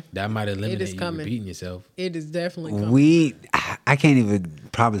help. coming. That might eliminate you coming. repeating yourself. It is definitely coming. I can't even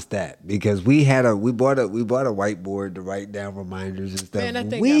promise that because we bought a whiteboard to write down reminders and stuff. Man, that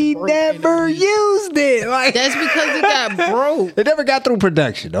thing We got broke in a never week. used it. Like That's because it got broke. it never got through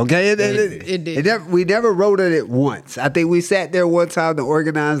production. Okay, It did. We never wrote it once. I think we sat there one time to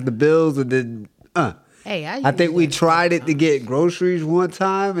organize the bills, and then Hey, I think we tried it to get groceries one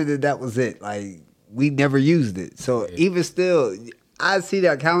time, and then that was it. Like we never used it. So even still, I see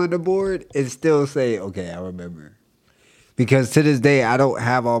that calendar board and still say, okay, I remember. Because to this day, I don't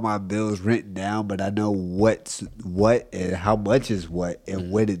have all my bills written down, but I know what's what and how much is what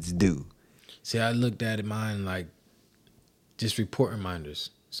and when it's due. See, I looked at mine like just report reminders.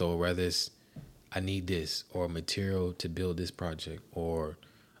 So whether it's I need this or material to build this project or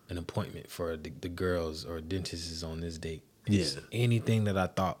an appointment for the girls or dentist is on this date. It's anything that I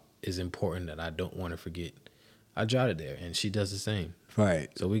thought is important that I don't want to forget, I jotted there, and she does the same. Right.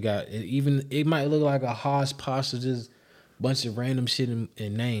 So we got it might look like a hodgepodge of just bunch of random shit and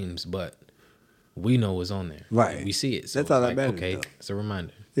names, but we know what's on there. Right. We see it. So That's all that like, matters, okay, though. it's a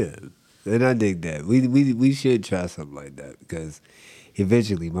reminder. Yeah. And I dig that. We should try something like that because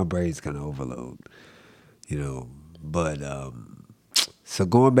eventually my brain's gonna overload. But so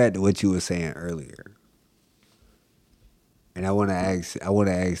going back to what you were saying earlier, and I wanna ask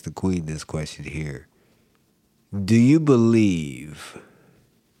the queen this question here. Do you believe,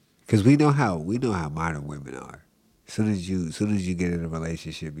 because we know how modern women are. As soon as you get in a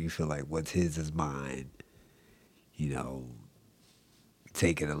relationship, you feel like what's his is mine.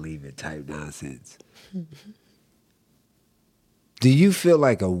 Take it or leave it type nonsense. Do you feel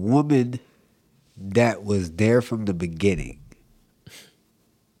like a woman that was there from the beginning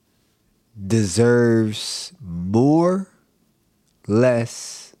deserves more,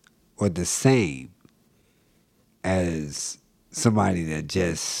 less, or the same as somebody that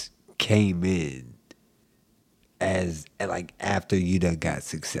just came in as like after you done got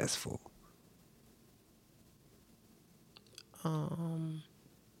successful?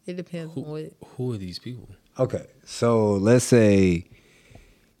 It depends on what. Who are these people? Okay, so let's say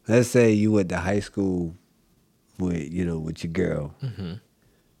you went to high school with your girl. Mm-hmm.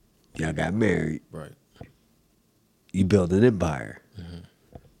 Y'all got married. Right. You build an empire. Mm-hmm.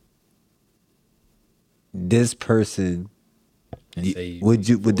 This person, And say would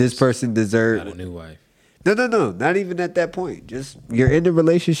this person got deserve? a new wife. No, not even at that point. Just you're in a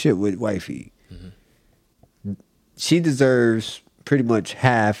relationship with wifey. Mm-hmm. She deserves pretty much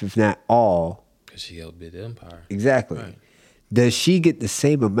half, if not all. Because she helped build the empire. Exactly. Right. Does she get the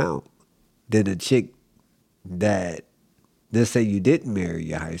same amount than a chick that, let's say you didn't marry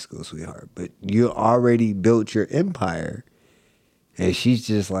your high school sweetheart, but you already built your empire, and she's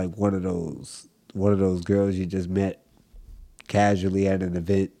just like one of those girls you just met casually at an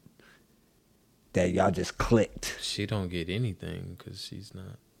event that y'all just clicked? She don't get anything because she's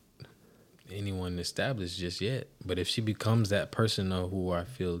not. anyone established just yet. But if she becomes that person who I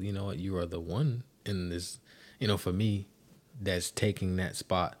feel, you know what, you are the one in this, for me, that's taking that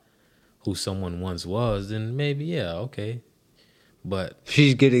spot who someone once was, then maybe, yeah, okay. But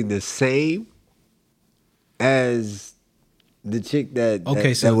she's getting the same as the chick that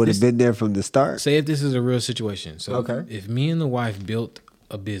would have been there from the start. Say if this is a real situation. So okay. if me and the wife built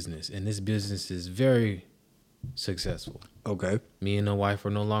a business and this business is very successful. Okay. Me and the wife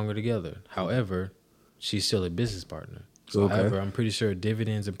are no longer together. However, she's still a business partner. So however, I'm pretty sure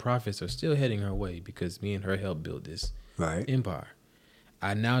dividends and profits are still heading her way because me and her helped build this empire.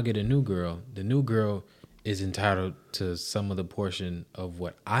 I now get a new girl. The new girl is entitled to some of the portion of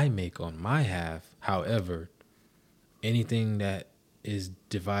what I make on my half. However, anything that is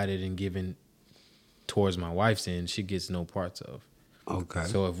divided and given towards my wife's end, she gets no parts of. Okay.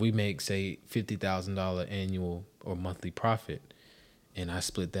 So if we make, say, $50,000 annual or monthly profit, and I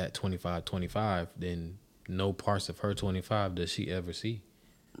split that 25-25, then no parts of her 25 does she ever see.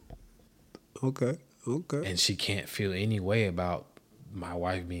 Okay. And she can't feel any way about my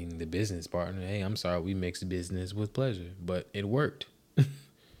wife being the business partner. Hey, I'm sorry, we mixed business with pleasure, but it worked.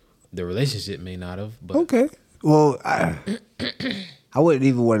 The relationship may not have, but okay. Well, I wouldn't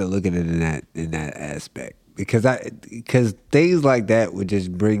even want to look at it in that aspect because things like that would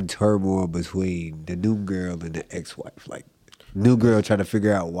just bring turmoil between the new girl and the ex-wife. Like, new girl trying to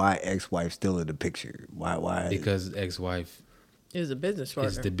figure out why ex-wife's still in the picture. Why? Because ex-wife is a business partner.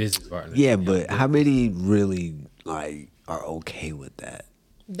 Is the business partner. Yeah, but how many really are okay with that?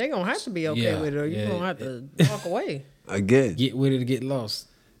 They gonna have to be okay with it, or you gonna have to walk away. Again, get with it or get lost.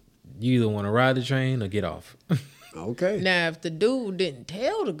 You either want to ride the train or get off. Okay. Now, if the dude didn't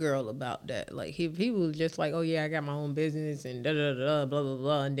tell the girl about that, like if he was just like, "Oh yeah, I got my own business and da da da blah blah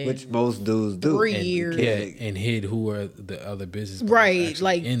blah," and then which most dudes do, 3 years, and hid who are the other business partners,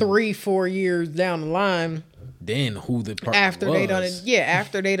 right? Like 3-4 years down the line, then who the partner after was.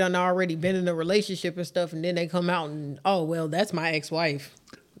 after they done already been in a relationship and stuff, and then they come out and that's my ex-wife.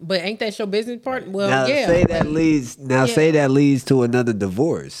 But ain't that your business partner? Well, now, yeah. Say that leads to another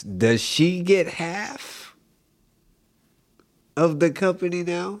divorce. Does she get half of the company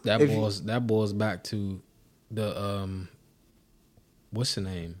now? That boils back to the what's the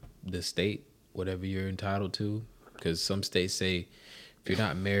name? The state, whatever you're entitled to, because some states say if you're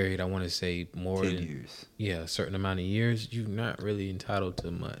not married, I want to say more 10 than years. Yeah, a certain amount of years, you're not really entitled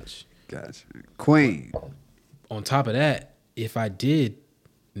to much. Gotcha. Queen. On top of that, if I did.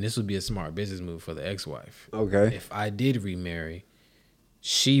 And this would be a smart business move for the ex-wife. Okay. If I did remarry,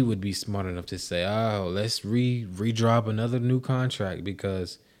 she would be smart enough to say, "Oh, let's redrop another new contract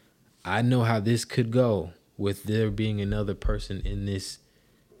because I know how this could go with there being another person in this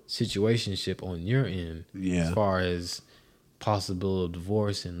situationship on your end, as far as possible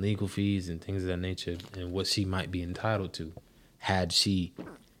divorce and legal fees and things of that nature, and what she might be entitled to, had she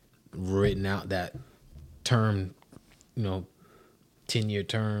written out that term, 10-year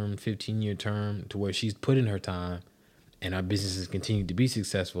term, 15-year term, to where she's put in her time and our business has continued to be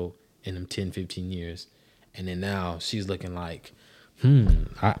successful in them 10, 15 years. And then now she's looking like,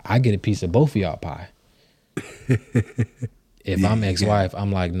 I get a piece of both of y'all pie. If I'm ex-wife,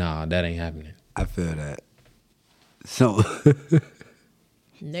 I'm like, nah, that ain't happening. I feel that. So,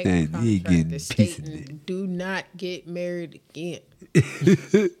 next contract is stating, do not get married again.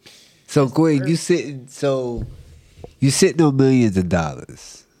 So, Queen, you sitting on millions of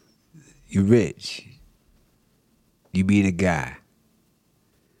dollars. You rich. You meet a guy.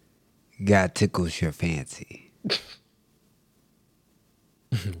 Guy tickles your fancy.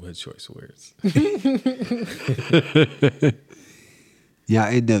 What choice words? Y'all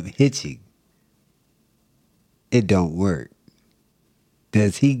end up hitching. It don't work.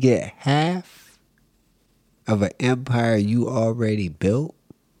 Does he get half of an empire you already built?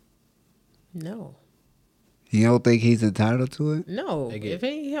 No. You don't think he's entitled to it? No. If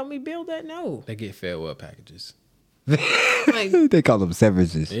he helped me build that, no. They get farewell packages. Like, they call them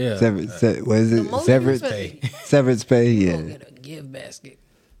severances. Yeah. What is it? Severance pay. Severance pay, yeah. Go get a gift basket.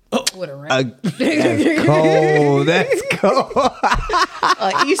 With a rabbit. That's cold. That's cold.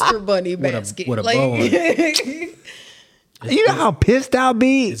 A Easter bunny basket. With a bow on it. You know how pissed I'll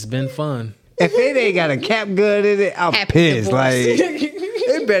be? It's been fun. If it ain't got a cap gun in it, I'm pissed. Divorce. Like,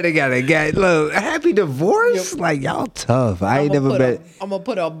 it better got a guy. Look, happy divorce? Yep. Like, y'all tough. I'm gonna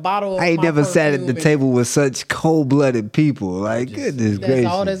put a bottle of I ain't never sat at the table with such cold-blooded people. Like, goodness gracious. That's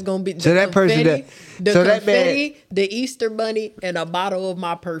all that's gonna be. So that person the Easter bunny, and a bottle of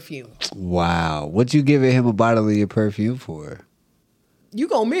my perfume. Wow. What you giving him a bottle of your perfume for? You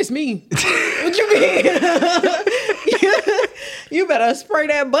gonna miss me. What you mean? You better spray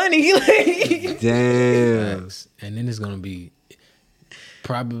that bunny. Like, Damn. Facts. And then it's gonna be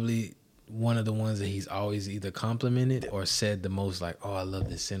probably one of the ones that he's always either complimented or said the most, like, "Oh, I love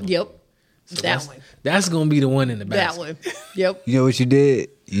this cinnamon." yep. So That one. That's gonna be the one in the That basket. one. Yep. You know what you did?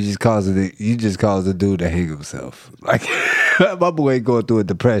 You just caused the dude to hang himself. Like my boy ain't going through a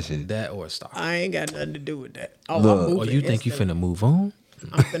depression. That or a star. I ain't got nothing to do with that. Oh, Look. I'm Oh, moving. you think you instantly. finna move on?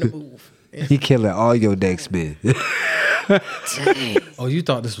 I'm finna move. He killing all your next men. Oh, you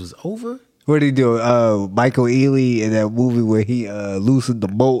thought this was over? What he do? Michael Ealy in that movie where he loosened the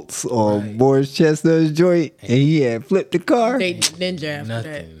bolts on Right. Morris Chestnut's joint and he had flipped the car. Dating a ninja after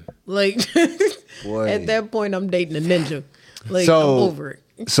Nothing. that. Like Boy. at that point, I'm dating a ninja. Like So- I'm over it.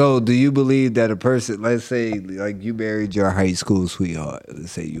 So, do you believe that a person, let's say, like you married your high school sweetheart,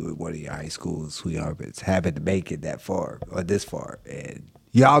 let's say you were one of your high school sweethearts, happen to make it that far or this far, and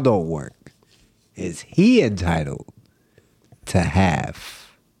y'all don't work, is he entitled to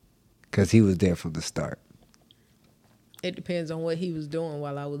half? Because he was there from the start. It depends on what he was doing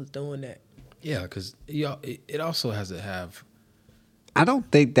while I was doing that. Yeah, because it also has to have. I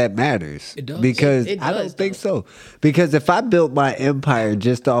don't think that matters. It does. Because It I does, don't think though. so. Because if I built my empire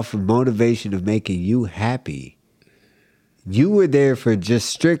just off of motivation of making you happy, you were there for just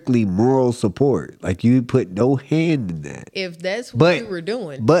strictly moral support. Like you put no hand in that. If that's what But you were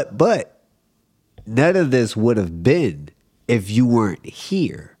doing, But none of this would have been if you weren't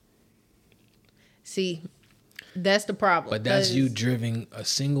here. see, that's the problem. But that's you 'cause driving a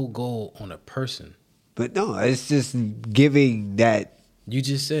single goal on a person. But no, it's just giving that. You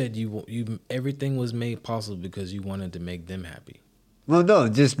just said you everything was made possible because you wanted to make them happy. Well, no,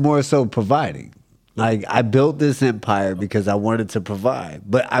 just more so providing. Like I built this empire because I wanted to provide,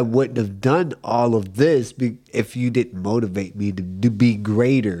 but I wouldn't have done all of this if you didn't motivate me to be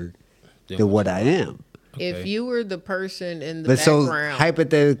greater than what I am. If Okay. you were the person in the But so background,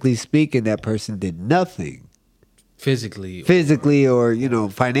 hypothetically speaking, that person did nothing Physically, or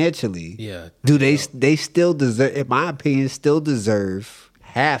financially. Yeah. Do they still deserve? In my opinion, still deserve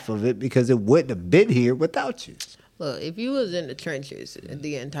half of it because it wouldn't have been here without you. look, if you was in the trenches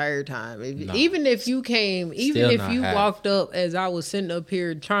the entire time, Nah. even if you came, even Still if not you half. walked up as I was sitting up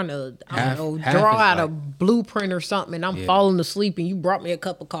here trying to, Half- half draw is out a like- blueprint or something, and I'm Yeah. falling asleep, and you brought me a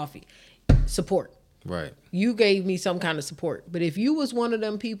cup of coffee, support. right? You gave me some kind of support. But if you was one of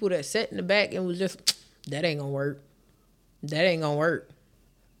them people that sat in the back and was just, that ain't gonna work. That ain't gonna work.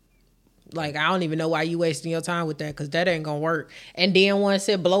 Like, I don't even know why you wasting your time with that, because that ain't gonna work. And then once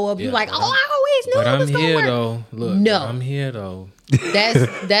it blow up, you Yeah, like, but oh, I always knew But it I'm was gonna here work. though. Look, No. but I'm here though.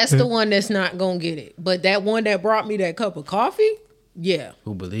 That's the one that's not gonna get it. But that one that brought me that cup of coffee, yeah.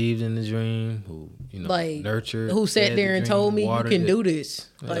 Who believed in the dream? Who Like, nurtured? who sat fed there the and dream, told me you watered can it. do this.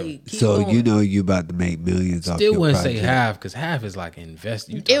 Like, keep So going. you about to make millions off Still your wouldn't say project. half because half is like invest.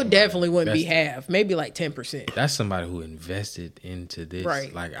 You talking It about definitely wouldn't be investing. half. Maybe like 10%. That's somebody who invested into this,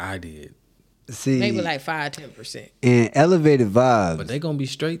 Right. like I did. See, Maybe like 5-10%. in Elevated Vibes, But they gonna be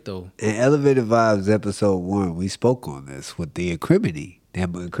straight though. in Elevated Vibes episode 1, we spoke on this with the Acrimony.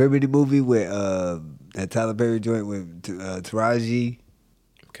 That Acrimony movie with that Tyler Perry joint with Taraji,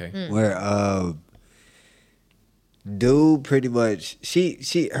 Okay. where dude pretty much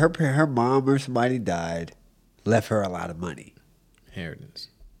her mom or somebody died, left her a lot of money. Inheritance.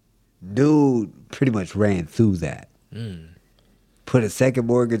 Dude pretty much ran through that. Mm. Put a second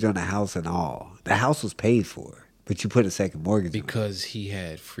mortgage on the house and all. The house was paid for, but you put a second mortgage on it. Because he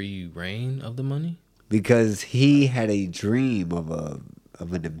had free reign of the money. Because he had a dream of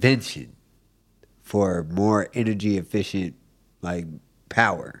an invention for more energy efficient like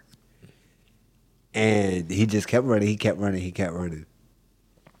power. And he just kept running, he kept running.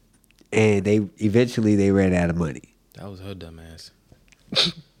 And they eventually ran out of money. That was her dumb ass.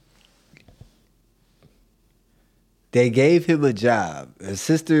 They gave him a job. Her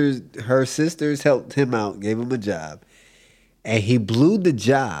sisters helped him out, gave him a job. And he blew the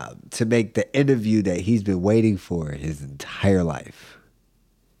job to make the interview that he's been waiting for his entire life.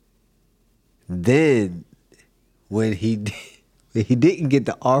 Then, when he didn't get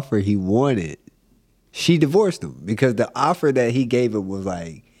the offer he wanted, she divorced him because the offer that he gave him was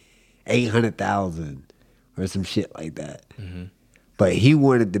like $800,000 or some shit like that. Mm-hmm. But he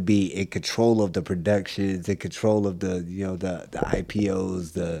wanted to be in control of the productions, in control of the the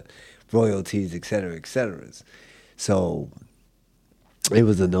IPOs, the royalties, et cetera, et cetera. So it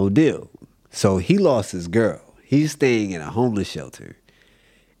was a no deal. So he lost his girl. He's staying in a homeless shelter.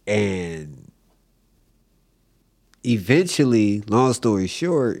 And eventually, long story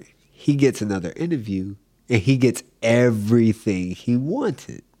short, he gets another interview and he gets everything he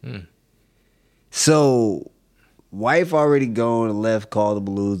wanted. Mm. So Wife already gone and left, called the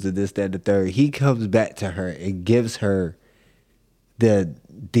balloons and this, that, and the third. He comes back to her and gives her the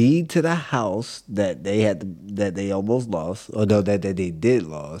deed to the house that they almost lost, or no, that they did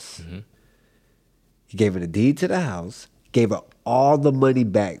lost. Mm-hmm. He gave her the deed to the house, gave her all the money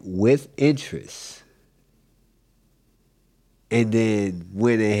back with interest, and then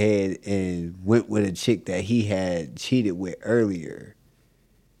went ahead and went with a chick that he had cheated with earlier.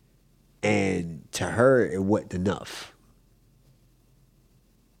 And to her, it wasn't enough.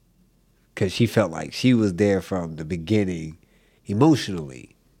 Because she felt like she was there from the beginning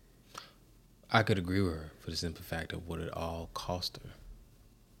emotionally. I could agree with her for the simple fact of what it all cost her.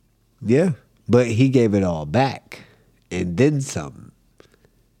 Yeah. But he gave it all back and then some.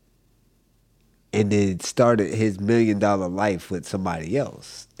 And then started his $1 million life with somebody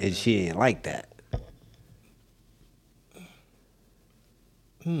else. And she ain't like that.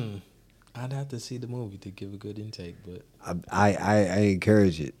 I'd have to see the movie to give a good intake, but I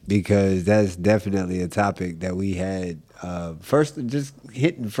encourage it because that's definitely a topic that we had first, just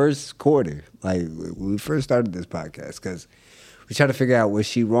hitting first quarter, like when we first started this podcast, because we try to figure out was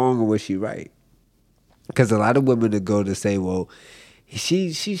she wrong or was she right? Because a lot of women would go to say, well,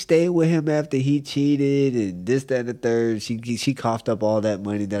 she stayed with him after he cheated and this, that, and the third. She coughed up all that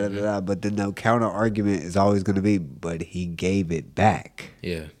money, da da da da. But then the counter argument is always going to be, but he gave it back.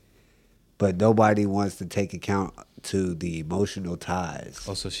 yeah. But nobody wants to take account to the emotional ties.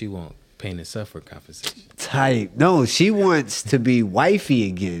 Also, she won't pain and suffer compensation. Type. No, she wants to be wifey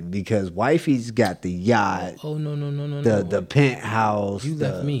again because wifey's got the yacht, Oh no. the penthouse. You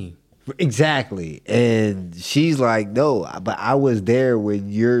left me. Exactly. And she's like, no, but I was there when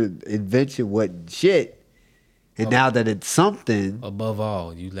your invention wasn't shit. And now that it's something. Above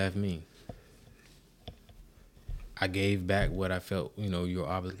all, you left me. I gave back what I felt, you're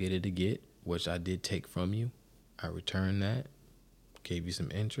obligated to get, which I did take from you. I returned that, gave you some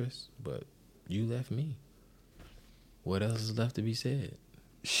interest, but you left me. What else is left to be said?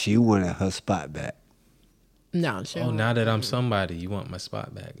 She wanted her spot back. No, Now that I'm somebody, you want my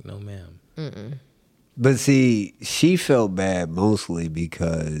spot back? No, ma'am. But see, she felt bad mostly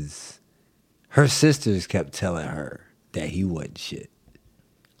because her sisters kept telling her that he wasn't shit.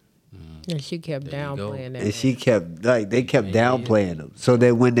 And she kept There you go. downplaying that. And she kept, they kept Yeah. downplaying him. So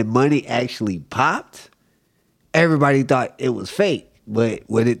that when the money actually popped, everybody thought it was fake. But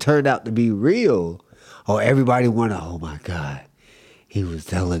when it turned out to be real, everybody wanted, oh my God, he was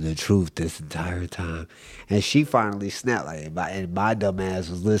telling the truth this entire time. And she finally snapped, and my dumb ass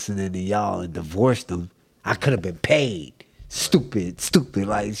was listening to y'all and divorced him. I could have been paid. Stupid.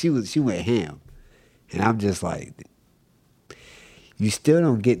 Like she went ham. And I'm just like, you still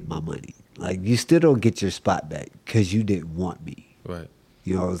don't get my money. Like, you still don't get your spot back because you didn't want me. Right.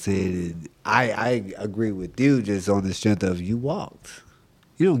 You know what I'm saying? And I agree with you just on the strength of you walked.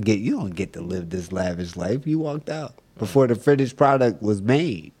 You don't get to live this lavish life. You walked out before the finished product was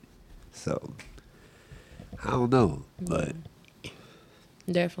made. So, I don't know. But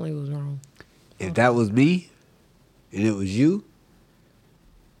Definitely was wrong. if that was me and it was you,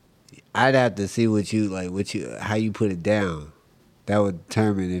 I'd have to see how you put it down. That would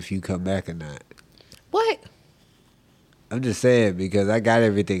determine if you come back or not. What? I'm just saying because I got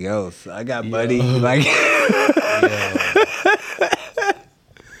everything else. I got money. Like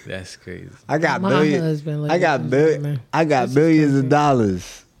That's crazy. I got My millions. husband, I got millions of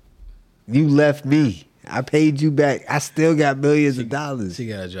dollars. You left me. I paid you back. I still got millions of dollars. She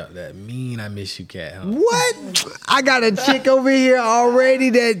gotta drop that mean I miss you cat, huh? What? I got a chick over here already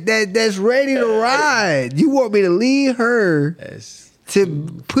that's ready to ride. You want me to leave her That's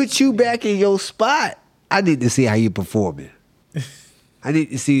to put you back in your spot? I need to see how you performing. I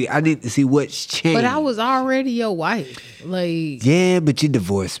need to see what's changed. But I was already your wife. Like, Yeah, but you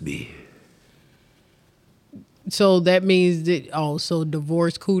divorced me. so that means that so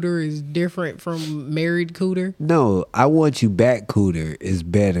divorced cooter is different from married cooter. No, I want you back cooter is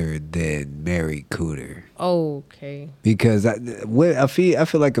better than married cooter. Okay. Because I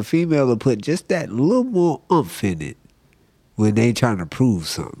feel like a female will put just that little more oomph in it when they trying to prove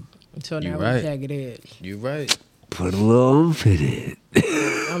something. So You now right. we jagged edge. you right. Put a little oomph in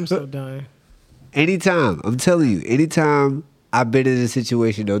it. I'm so done. Anytime, I'm telling you, anytime I've been in a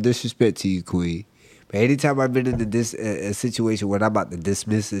situation, no disrespect to you, Queen, but anytime I've been in a situation where I'm about to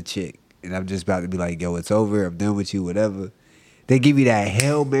dismiss a chick and I'm just about to be like, yo, it's over, I'm done with you, whatever, they give you that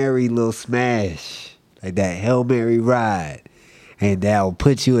Hail Mary little smash, like that Hail Mary ride, and that'll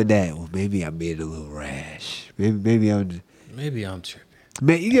put you in that, well, maybe I'm being a little rash. Maybe I'm tripping.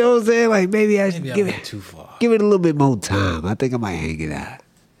 you know what I'm saying? Like maybe I should Maybe I give went it too far. a little bit more time. I think I might hang it out.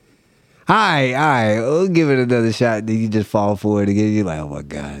 All right, we'll give it another shot. And then you just fall for it again. You're like, oh my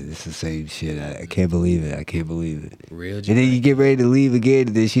God, it's the same shit. I can't believe it. I can't believe it. Real. And then you get ready to leave again,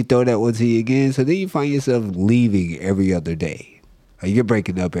 and then she throw that one to you again. So then you find yourself leaving every other day. Or you're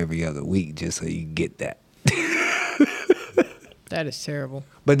breaking up every other week just so you can get that. That is terrible.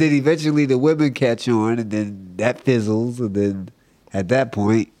 But then eventually the women catch on, and then that fizzles, and then at that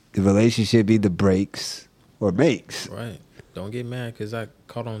point, the relationship either breaks or makes. Right. Don't get mad because I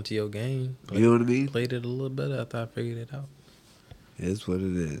caught on to your game. You know what I mean? Played it a little better after I figured it out. It's what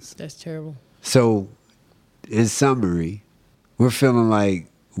it is. That's terrible. So, in summary, we're feeling like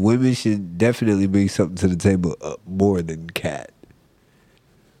women should definitely bring something to the table more than cat.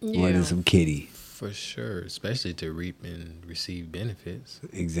 More than some kitty. For sure. Especially to reap and receive benefits.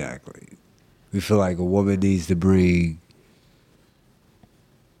 Exactly. We feel like a woman needs to bring...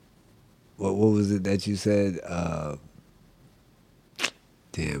 What was it that you said?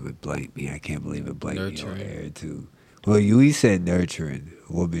 Damn, it blanked me. I can't believe it blanked me on air, too. Well, we said nurturing.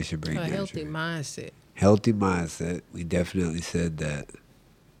 A woman should bring nurturing. A healthy mindset. Healthy mindset. We definitely said that.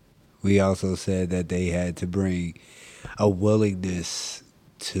 We also said that they had to bring a willingness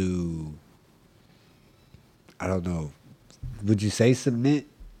to, I don't know, would you say submit?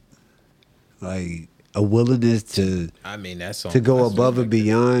 Like a willingness to, I mean, that's to go above and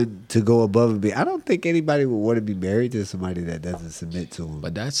beyond, to go above and beyond. I don't think anybody would want to be married to somebody that doesn't submit to them.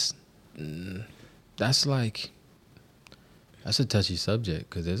 But that's like, that's a touchy subject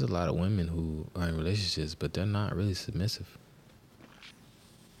because there's a lot of women who are in relationships, but they're not really submissive.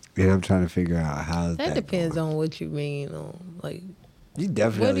 And I'm trying to figure out how that depends on what you mean. Like, you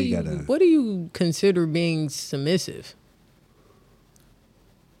definitely gotta. What do you consider being submissive?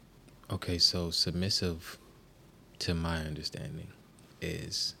 Okay, so submissive, to my understanding,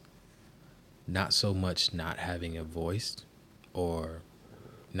 is not so much not having a voice or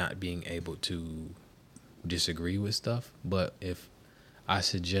not being able to disagree with stuff, but if I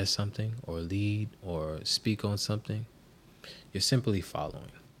suggest something or lead or speak on something, you're simply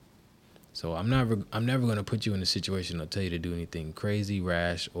following. So I'm never going to put you in a situation or tell you to do anything crazy,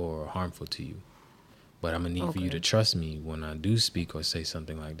 rash, or harmful to you. But I'm going to need for you to trust me when I do speak or say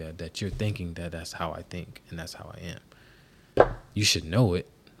something like that, that you're thinking that that's how I think and that's how I am. You should know it,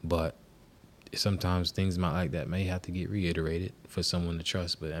 but sometimes things like that may have to get reiterated for someone to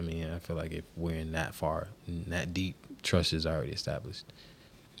trust. But, I mean, I feel like if we're in that far, that deep, trust is already established.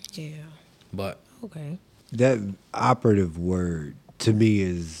 Yeah. But. Okay. That operative word, to me,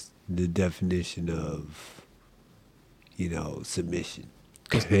 is the definition of, submission.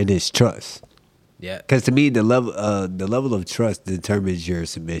 And it's trust. Yeah. Because to me, the level of trust determines your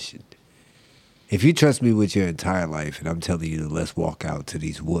submission. If you trust me with your entire life and I'm telling you, let's walk out to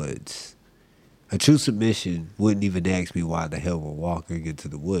these woods, a true submission wouldn't even ask me why the hell we're walking into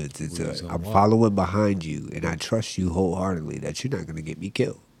the woods. I'm following behind you and I trust you wholeheartedly that you're not going to get me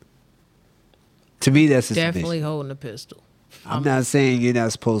killed. To me, that's a definitely submission. Holding a pistol. I'm not saying you're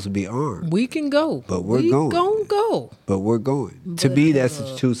not supposed to be armed. We can go. But we're going. Gon' go. But we're going. To me, that's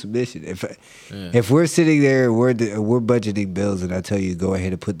a true submission. If we're sitting there and we're budgeting bills and I tell you, go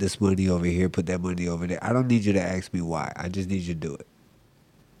ahead and put this money over here, put that money over there, I don't need you to ask me why. I just need you to do it.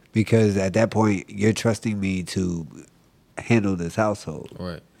 Because at that point, you're trusting me to handle this household.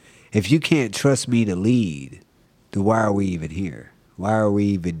 Right. If you can't trust me to lead, then why are we even here? Why are we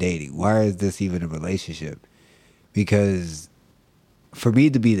even dating? Why is this even a relationship? Because for me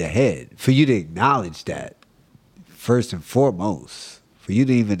to be the head, for you to acknowledge that, first and foremost, for you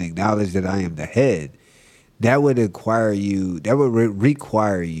to even acknowledge that I am the head, that would require you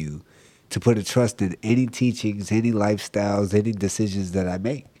to put a trust in any teachings, any lifestyles, any decisions that I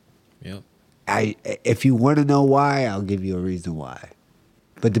make. Yep. If you want to know why, I'll give you a reason why.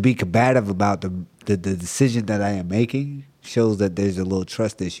 But to be combative about the decision that I am making shows that there's a little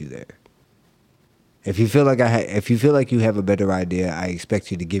trust issue there. If you feel like you have a better idea, I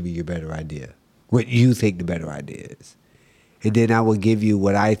expect you to give me your better idea. What you think the better idea is. And then I will give you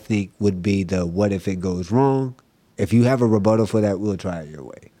what I think would be the what if it goes wrong. If you have a rebuttal for that, we'll try it your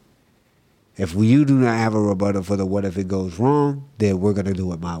way. If you do not have a rebuttal for the what if it goes wrong, then we're going to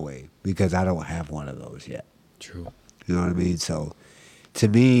do it my way. Because I don't have one of those yet. True. You know what I mean? So, to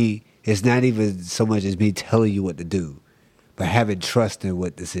me, it's not even so much as me telling you what to do, but having trust in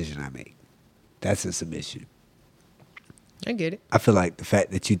what decision I make. That's a submission. I get it. I feel like the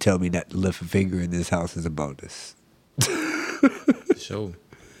fact that you tell me not to lift a finger in this house is a bonus. Sure.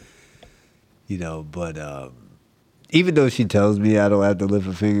 But even though she tells me I don't have to lift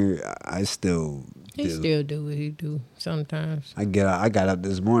a finger, I still He still do what he do sometimes. I got up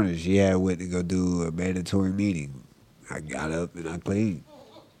this morning. She had went to go do a mandatory meeting. I got up and I cleaned.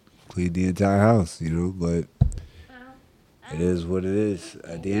 clean the entire house, but it is what it is.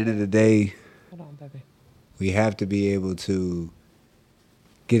 At the end of the day, Hold on, baby. we have to be able to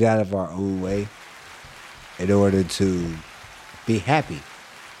get out of our own way in order to be happy.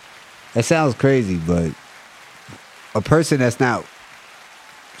 That sounds crazy, but a person that's not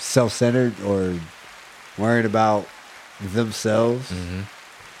self-centered or worried about themselves,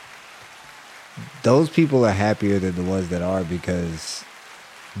 those people are happier than the ones that are, because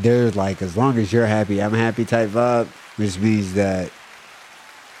they're like, as long as you're happy, I'm happy type vibe, which means that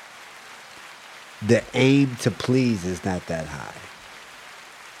the aim to please is not that high.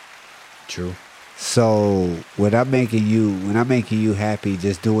 True. So when I'm making you happy,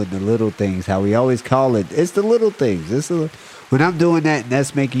 just doing the little things, how we always call it, it's the little things. When I'm doing that and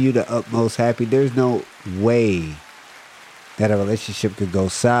that's making you the utmost happy, there's no way that a relationship could go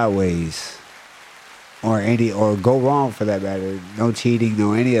sideways or go wrong, for that matter. No cheating,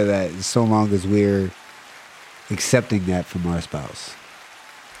 no any of that, so long as we're accepting that from our spouse.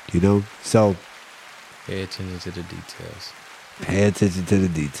 So Pay attention to the details. pay attention to the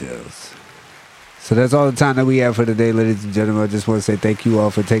details. So that's all the time that we have for today, ladies and gentlemen. I just want to say thank you all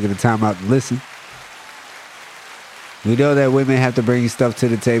for taking the time out to listen. We know that women have to bring stuff to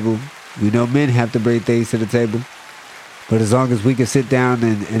the table. We know men have to bring things to the table. But as long as we can sit down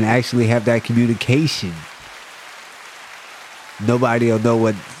and actually have that communication, nobody will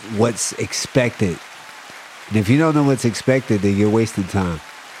know what's expected. And if you don't know what's expected, then you're wasting time.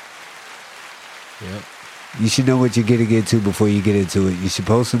 Yep. You should know what you're getting into before you get into it. You're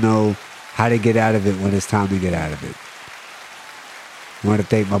supposed to know how to get out of it when it's time to get out of it. I want to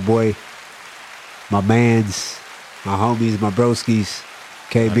thank my boy, my mans, my homies, my broskies,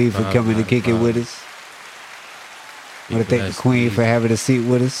 KB for coming to kick it with us. I want to thank the queen for having a seat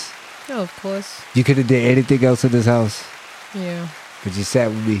with us. Oh, of course. You could have did anything else in this house, Yeah. but you sat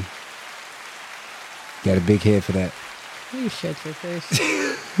with me. Got a big head for that. You shut your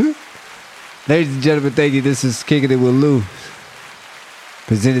face. Ladies and gentlemen, thank you. This is Kicking It with Lou.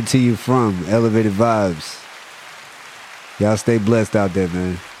 Presented to you from Elevated Vibes. Y'all stay blessed out there,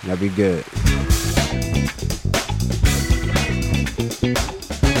 man. Y'all be good.